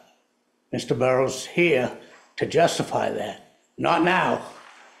have Mr. Burrows here to justify that. Not now,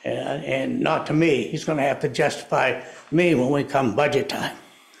 and not to me. He's going to have to justify me when we come budget time.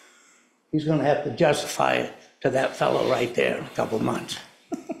 He's going to have to justify it to that fellow right there in a couple of months.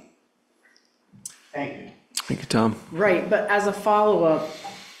 Thank you. Thank you, Tom. Right, but as a follow-up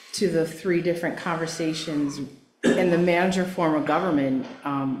to the 3 different conversations in the manager form of government,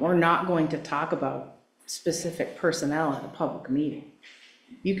 we're not going to talk about specific personnel at a public meeting.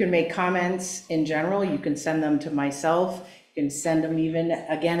 You can make comments in general, you can send them to myself, you can send them even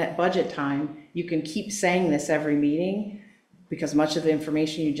again at budget time. You can keep saying this every meeting because much of the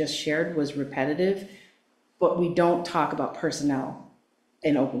information you just shared was repetitive, but we don't talk about personnel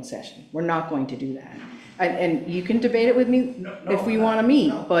in open session. We're not going to do that. And you can debate it with me if we want to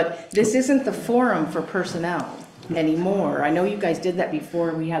meet, but this isn't the forum for personnel anymore. I know you guys did that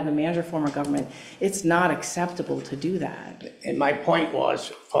before we had the manager form of government. It's not acceptable to do that. And my point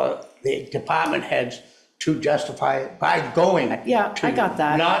was for the department heads to justify it by going. Yeah, I got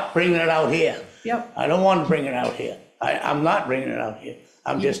that. Not bringing it out here. Yep. I don't want to bring it out here. I'm not bringing it out here.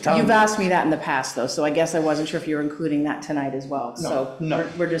 I'm just telling you. You've asked me that in the past, though, so I guess I wasn't sure if you were including that tonight as well. So no.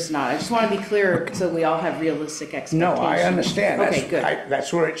 we're just not. I just want to be clear so we all have realistic expectations. No, I understand. Okay, good.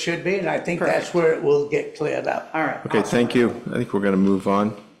 That's where it should be, and I think that's where it will get cleared up. All right. Okay, thank you. I think we're going to move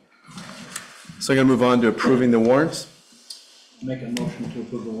on. So I'm going to move on to approving the warrants. Make a motion to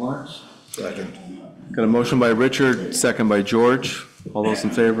approve the warrants. Second. Got a motion by Richard, second by George. All those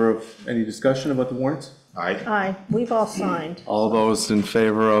in favor of any discussion about the warrants? Aye. Aye, we've all signed. All those in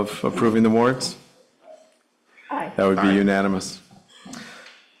favor of approving the warrants? Aye. That would be unanimous.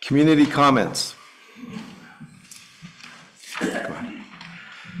 Community comments.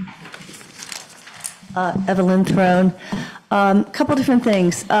 Evelyn Throne. Couple different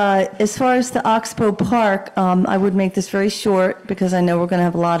things. As far as the Oxbow Park, I would make this very short because I know we're going to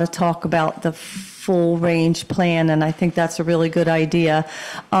have a lot of talk about the full range plan, and I think that's a really good idea.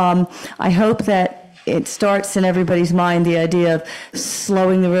 I hope that it starts in everybody's mind the idea of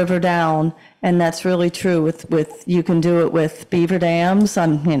slowing the river down, and that's really true with you can do it with beaver dams.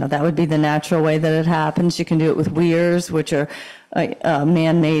 That would be the natural way that it happens. You can do it with weirs, which are a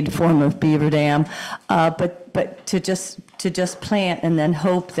man-made form of beaver dam, but to just plant and then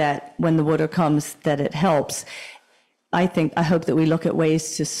hope that when the water comes that it helps. I hope that we look at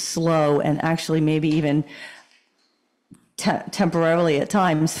ways to slow and actually maybe even temporarily at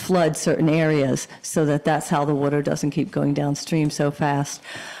times flood certain areas so that's how the water doesn't keep going downstream so fast.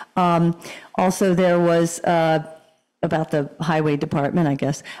 Also, there was about the highway department, I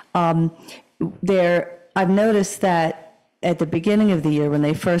guess. I've noticed that at the beginning of the year, when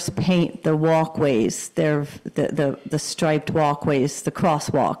they first paint the walkways, the striped walkways, the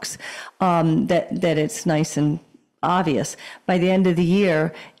crosswalks, that it's nice and obvious. By the end of the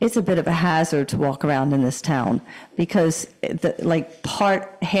year, it's a bit of a hazard to walk around in this town because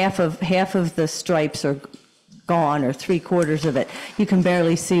half of the stripes are gone, or 3/4 of it. You can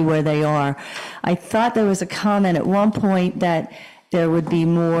barely see where they are. I thought there was a comment at one point that there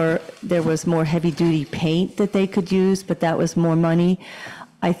was more heavy-duty paint that they could use, but that was more money.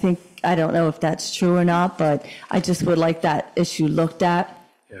 I don't know if that's true or not, but I just would like that issue looked at.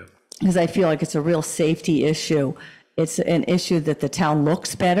 Because I feel like it's a real safety issue. It's an issue that the town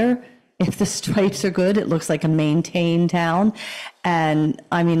looks better If the stripes are good, it looks like a maintained town. And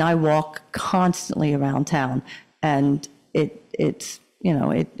I mean, I walk constantly around town, and it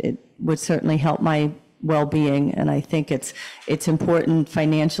would certainly help my well-being. And I think it's important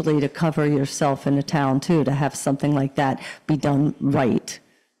financially to cover yourself in a town too, to have something like that be done right.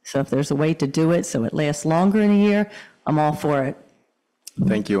 So if there's a way to do it so it lasts longer in a year, I'm all for it.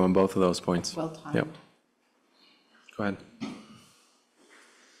 Thank you on both of those points. Well timed. Yep. Go ahead.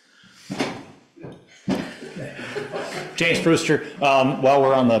 James Brewster, while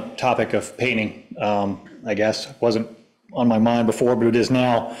we're on the topic of painting, I guess, wasn't on my mind before, but it is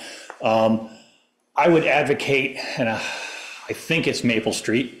now. I would advocate, and I think it's Maple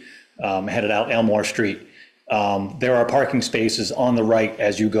Street, headed out Elmore Street. There are parking spaces on the right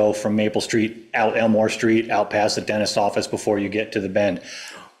as you go from Maple Street, out Elmore Street, out past the dentist's office before you get to the bend.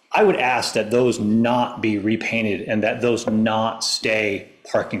 I would ask that those not be repainted and that those not stay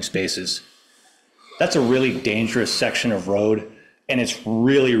parking spaces. That's a really dangerous section of road, and it's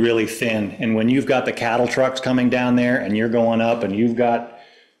really, really thin. And when you've got the cattle trucks coming down there and you're going up and you've got,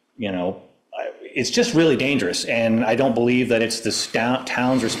 it's just really dangerous. And I don't believe that it's the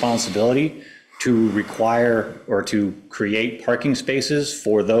town's responsibility to require or to create parking spaces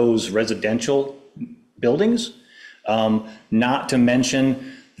for those residential buildings. Not to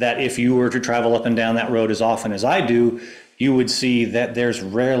mention that if you were to travel up and down that road as often as I do, you would see that there's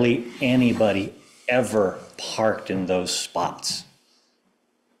rarely anybody ever parked in those spots.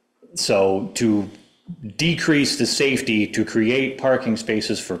 So to decrease the safety to create parking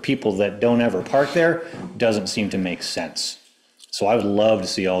spaces for people that don't ever park there doesn't seem to make sense. So I would love to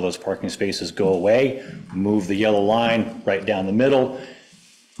see all those parking spaces go away, move the yellow line right down the middle,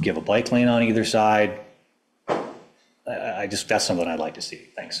 give a bike lane on either side. That's something I'd like to see.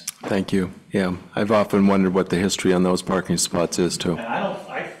 Thanks. Thank you. Yeah, I've often wondered what the history on those parking spots is too. And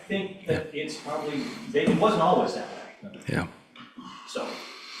I think that it's probably, it wasn't always that way. Yeah. So.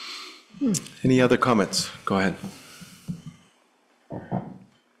 Any other comments? Go ahead.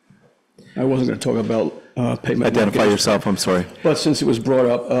 I wasn't going to talk about payment. Identify yourself, I'm sorry. But since it was brought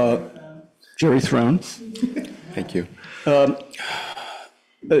up, Jerry Throne. Thank you.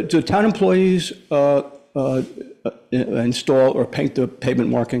 Do town employees install or paint the pavement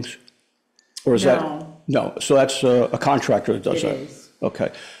markings? Or is that? No, so that's a contractor that does that? It is.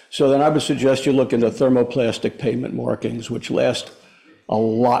 Okay, so then I would suggest you look into thermoplastic pavement markings, which last a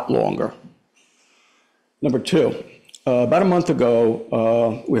lot longer. Number two, about a month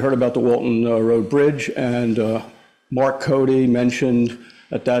ago, we heard about the Walton Road Bridge, and Mark Cody mentioned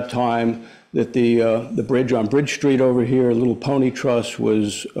at that time that the bridge on Bridge Street over here, Little Pony Truss,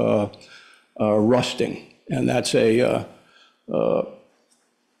 was rusting. And that's a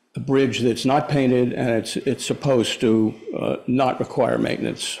bridge that's not painted, and it's supposed to not require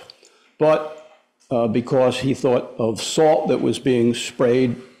maintenance. But because he thought of salt that was being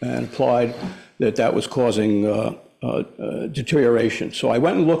sprayed and applied, that was causing deterioration. So I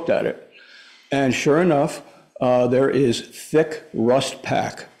went and looked at it, and sure enough, there is thick rust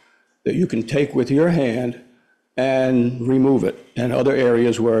pack that you can take with your hand and remove it, and other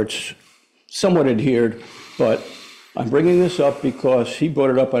areas where it's somewhat adhered. But I'm bringing this up because he brought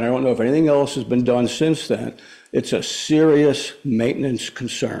it up, and I don't know if anything else has been done since then. It's a serious maintenance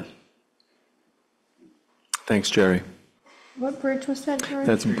concern. Thanks, Jerry. What bridge was that, George?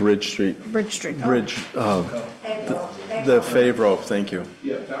 That's Bridge Street. Bridge Street. Oh. Bridge, the Favreau, thank you.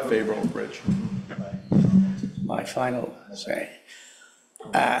 Favreau Bridge. My final say.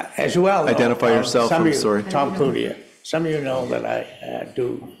 As well. Identify yourself, I'm sorry. Tom Cloutier. Some of you know that I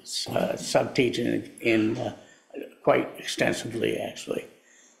do sub-teaching in quite extensively, actually.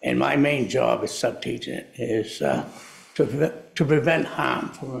 And my main job as sub-teaching is to prevent harm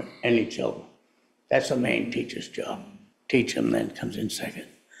from any children. That's the main teacher's job. Teach them, then comes in second.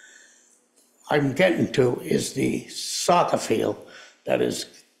 I'm getting to is the soccer field that is,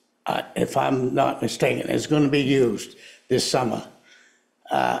 if I'm not mistaken, is going to be used this summer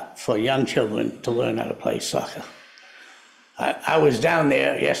for young children to learn how to play soccer. I was down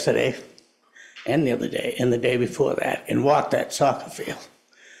there yesterday and the other day and the day before that and walked that soccer field.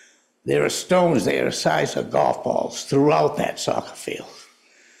 There are stones there the size of golf balls throughout that soccer field.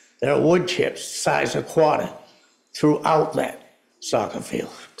 There are wood chips the size of a quarter throughout that soccer field.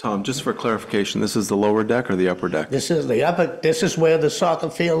 Tom, just for clarification, this is the lower deck or the upper deck? This is the upper, this is where the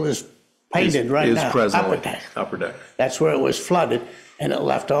soccer field is painted right now. Presently. Upper deck. Upper deck. That's where it was flooded, and it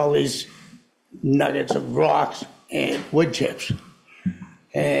left all these nuggets of rocks and wood chips.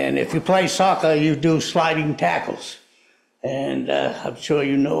 And if you play soccer, you do sliding tackles. And I'm sure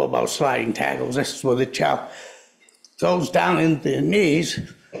you know about sliding tackles. This is where the child goes down into their knees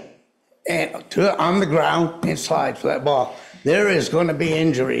on the ground and slide for that ball. There is going to be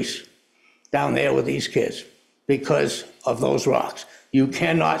injuries down there with these kids because of those rocks. You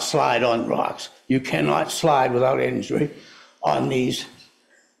cannot slide on rocks. You cannot slide without injury on these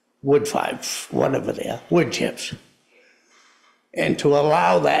wood chips. And to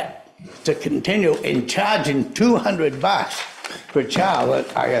allow that to continue in charging $200 per child,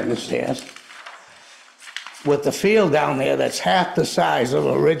 I understand, with the field down there that's half the size of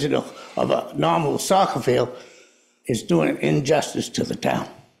a normal soccer field, is doing injustice to the town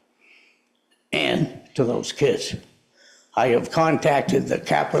and to those kids. I have contacted the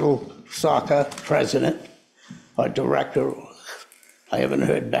Capital Soccer president or director. I haven't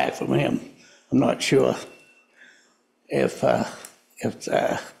heard back from him. I'm not sure if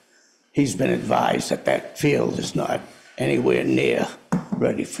he's been advised that that field is not anywhere near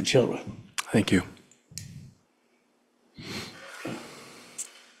ready for children. Thank you.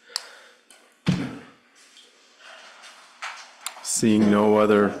 Seeing no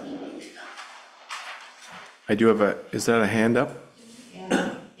other, I do have is that a hand up?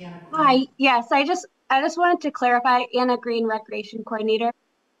 Hi, yes, I just wanted to clarify, Anna Green, Recreation Coordinator,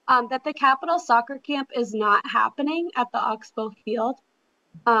 that the Capital Soccer Camp is not happening at the Oxbow Field.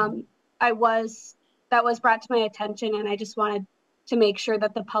 That was brought to my attention, and I just wanted to make sure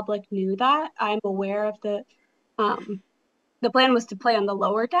that the public knew that. I'm aware of the plan was to play on the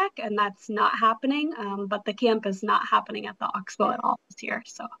lower deck, and that's not happening, but the camp is not happening at the Oxbow at all this year,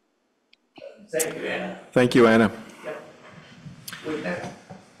 so. Thank you, Anna. Thank you, Anna.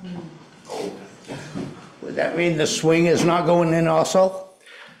 Would that mean the swing is not going in also?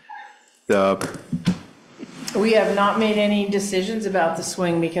 We have not made any decisions about the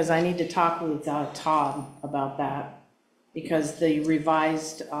swing because I need to talk with Todd about that. Because the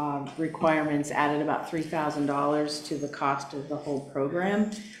revised requirements added about $3,000 to the cost of the whole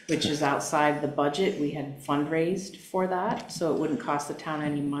program, which is outside the budget. We had fundraised for that, so it wouldn't cost the town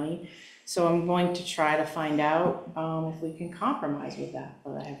any money. So I'm going to try to find out if we can compromise with that,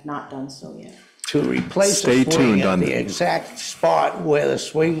 but I have not done so yet. To replace the swing at the exact spot where the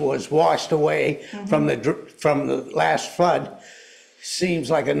swing was washed away from the last flood seems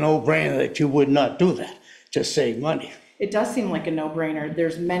like a no-brainer that you would not do that to save money. It does seem like a no-brainer.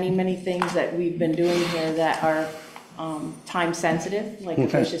 There's many, many things that we've been doing here that are time sensitive, like a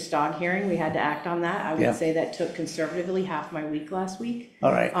vicious dog hearing. We had to act on that. I would say that took conservatively half my week last week.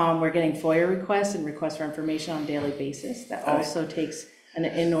 All right. We're getting FOIA requests and requests for information on a daily basis. That also takes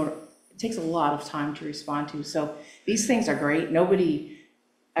it takes a lot of time to respond to. So these things are great. Nobody,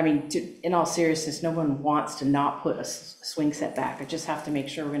 I mean, in all seriousness, no one wants to not put a swing set back. I just have to make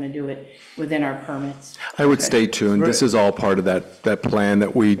sure we're going to do it within our permits. I would stay tuned. This is all part of that plan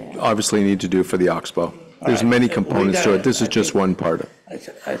that we obviously need to do for the Oxbow. There's many components to it. This is just one part of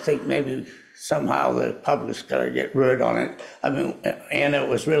it. I think maybe somehow the public's got to get word on it. I mean, and it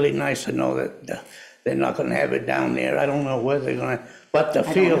was really nice to know that they're not going to have it down there. I don't know where they're going to, but the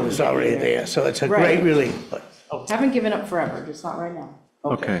field is already there, so it's a great relief. But haven't given up forever, just not right now.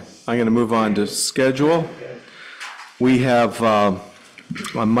 Okay, I'm going to move on to schedule. We have, on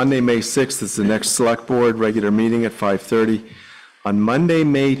Monday, May 6th, is the next Select Board regular meeting at 5:30. On Monday,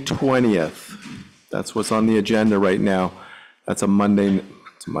 May 20th, that's what's on the agenda right now. That's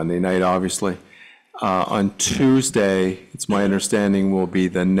it's a Monday night, obviously. On Tuesday, it's my understanding, will be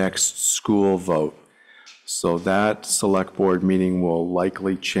the next school vote. So that Select Board meeting will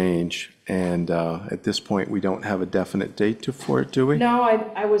likely change. And at this point, we don't have a definite date for it, do we? No,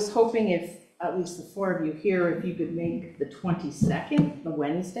 I was hoping if, at least the four of you here, if you could make the 22nd, the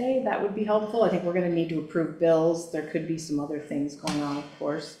Wednesday, that would be helpful. I think we're going to need to approve bills. There could be some other things going on, of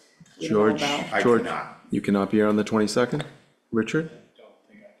course. George, you cannot be here on the 22nd? Richard?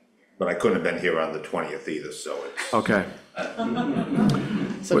 But I couldn't have been here on the 20th either, so it's. Okay.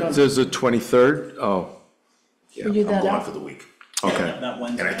 There's a 23rd? Oh. Yeah, I'm gone for the week. Okay.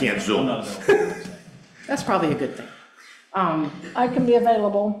 And I can't Zoom. That's probably a good thing. I can be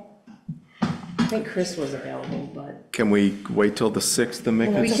available. I think Chris was available, but. Can we wait till the 6th to make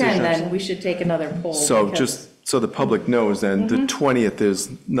a We decision? can then, we should take another poll. So because just so the public knows then, the 20th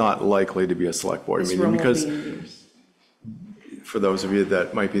is not likely to be a Select Board this meeting room will because be in use. for those of you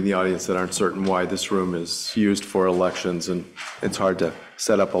that might be in the audience that aren't certain why, this room is used for elections, and it's hard to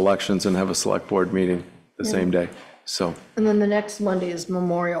set up elections and have a Select Board meeting the same day, so. And then the next Monday is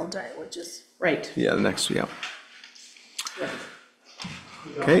Memorial Day, which is. Right. Yeah, the next, yeah.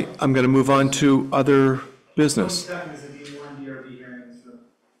 Okay, I'm going to move on to other business.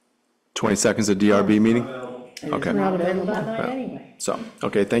 20 seconds of DRB meeting? Okay. Not available that night anyway. So,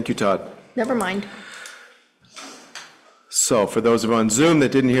 okay, thank you, Todd. Never mind. So for those of you on Zoom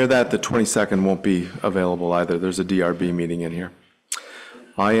that didn't hear that, the 22nd won't be available either. There's a DRB meeting in here.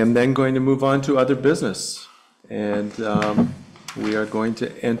 I am then going to move on to other business. And we are going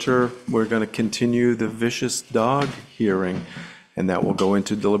to we're going to continue the vicious dog hearing, and that will go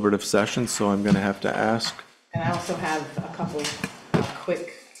into deliberative session. So I'm going to have to ask. And I also have a couple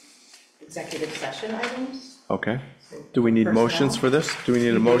quick executive session items. Okay. Do we need motions for this? Do we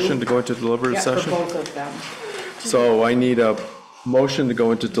need a motion to go into deliberative session? Yeah, for both of them. So I need a motion to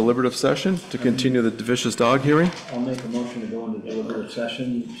go into deliberative session to continue the vicious dog hearing. I'll make a motion to go into deliberative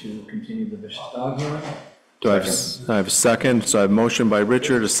session to continue the vicious dog hearing. Do I have a second? So I have a motion by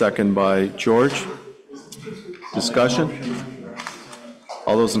Richard, a second by George. Discussion?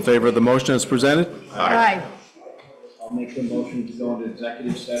 All those in favor of the motion as presented? Aye. I'll make the motion to go into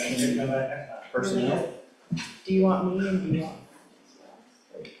executive session personnel. Do you want me and do you want?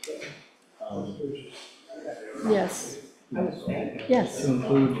 Yes. Yes. To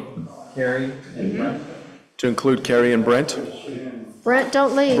include Carrie and Brent. To include Carrie and Brent? Brent,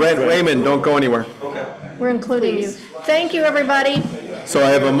 don't leave. Brent Wayman, don't go anywhere. We're including you. Thank you, everybody. So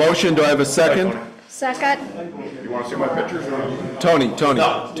I have a motion. Do I have a second? Second. You want to see my pictures? Tony, 1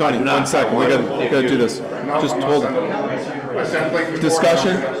 second. We gotta do this. Just hold it.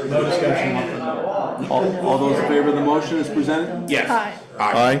 Discussion? No discussion. All those in favor of the motion as presented? Yes. Aye.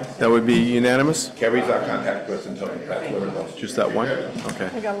 Aye. That would be unanimous? Carrie's our contact person, Tony. That's where it goes. Just that one? Okay.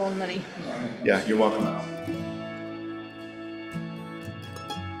 I got a little money. Yeah, you're welcome.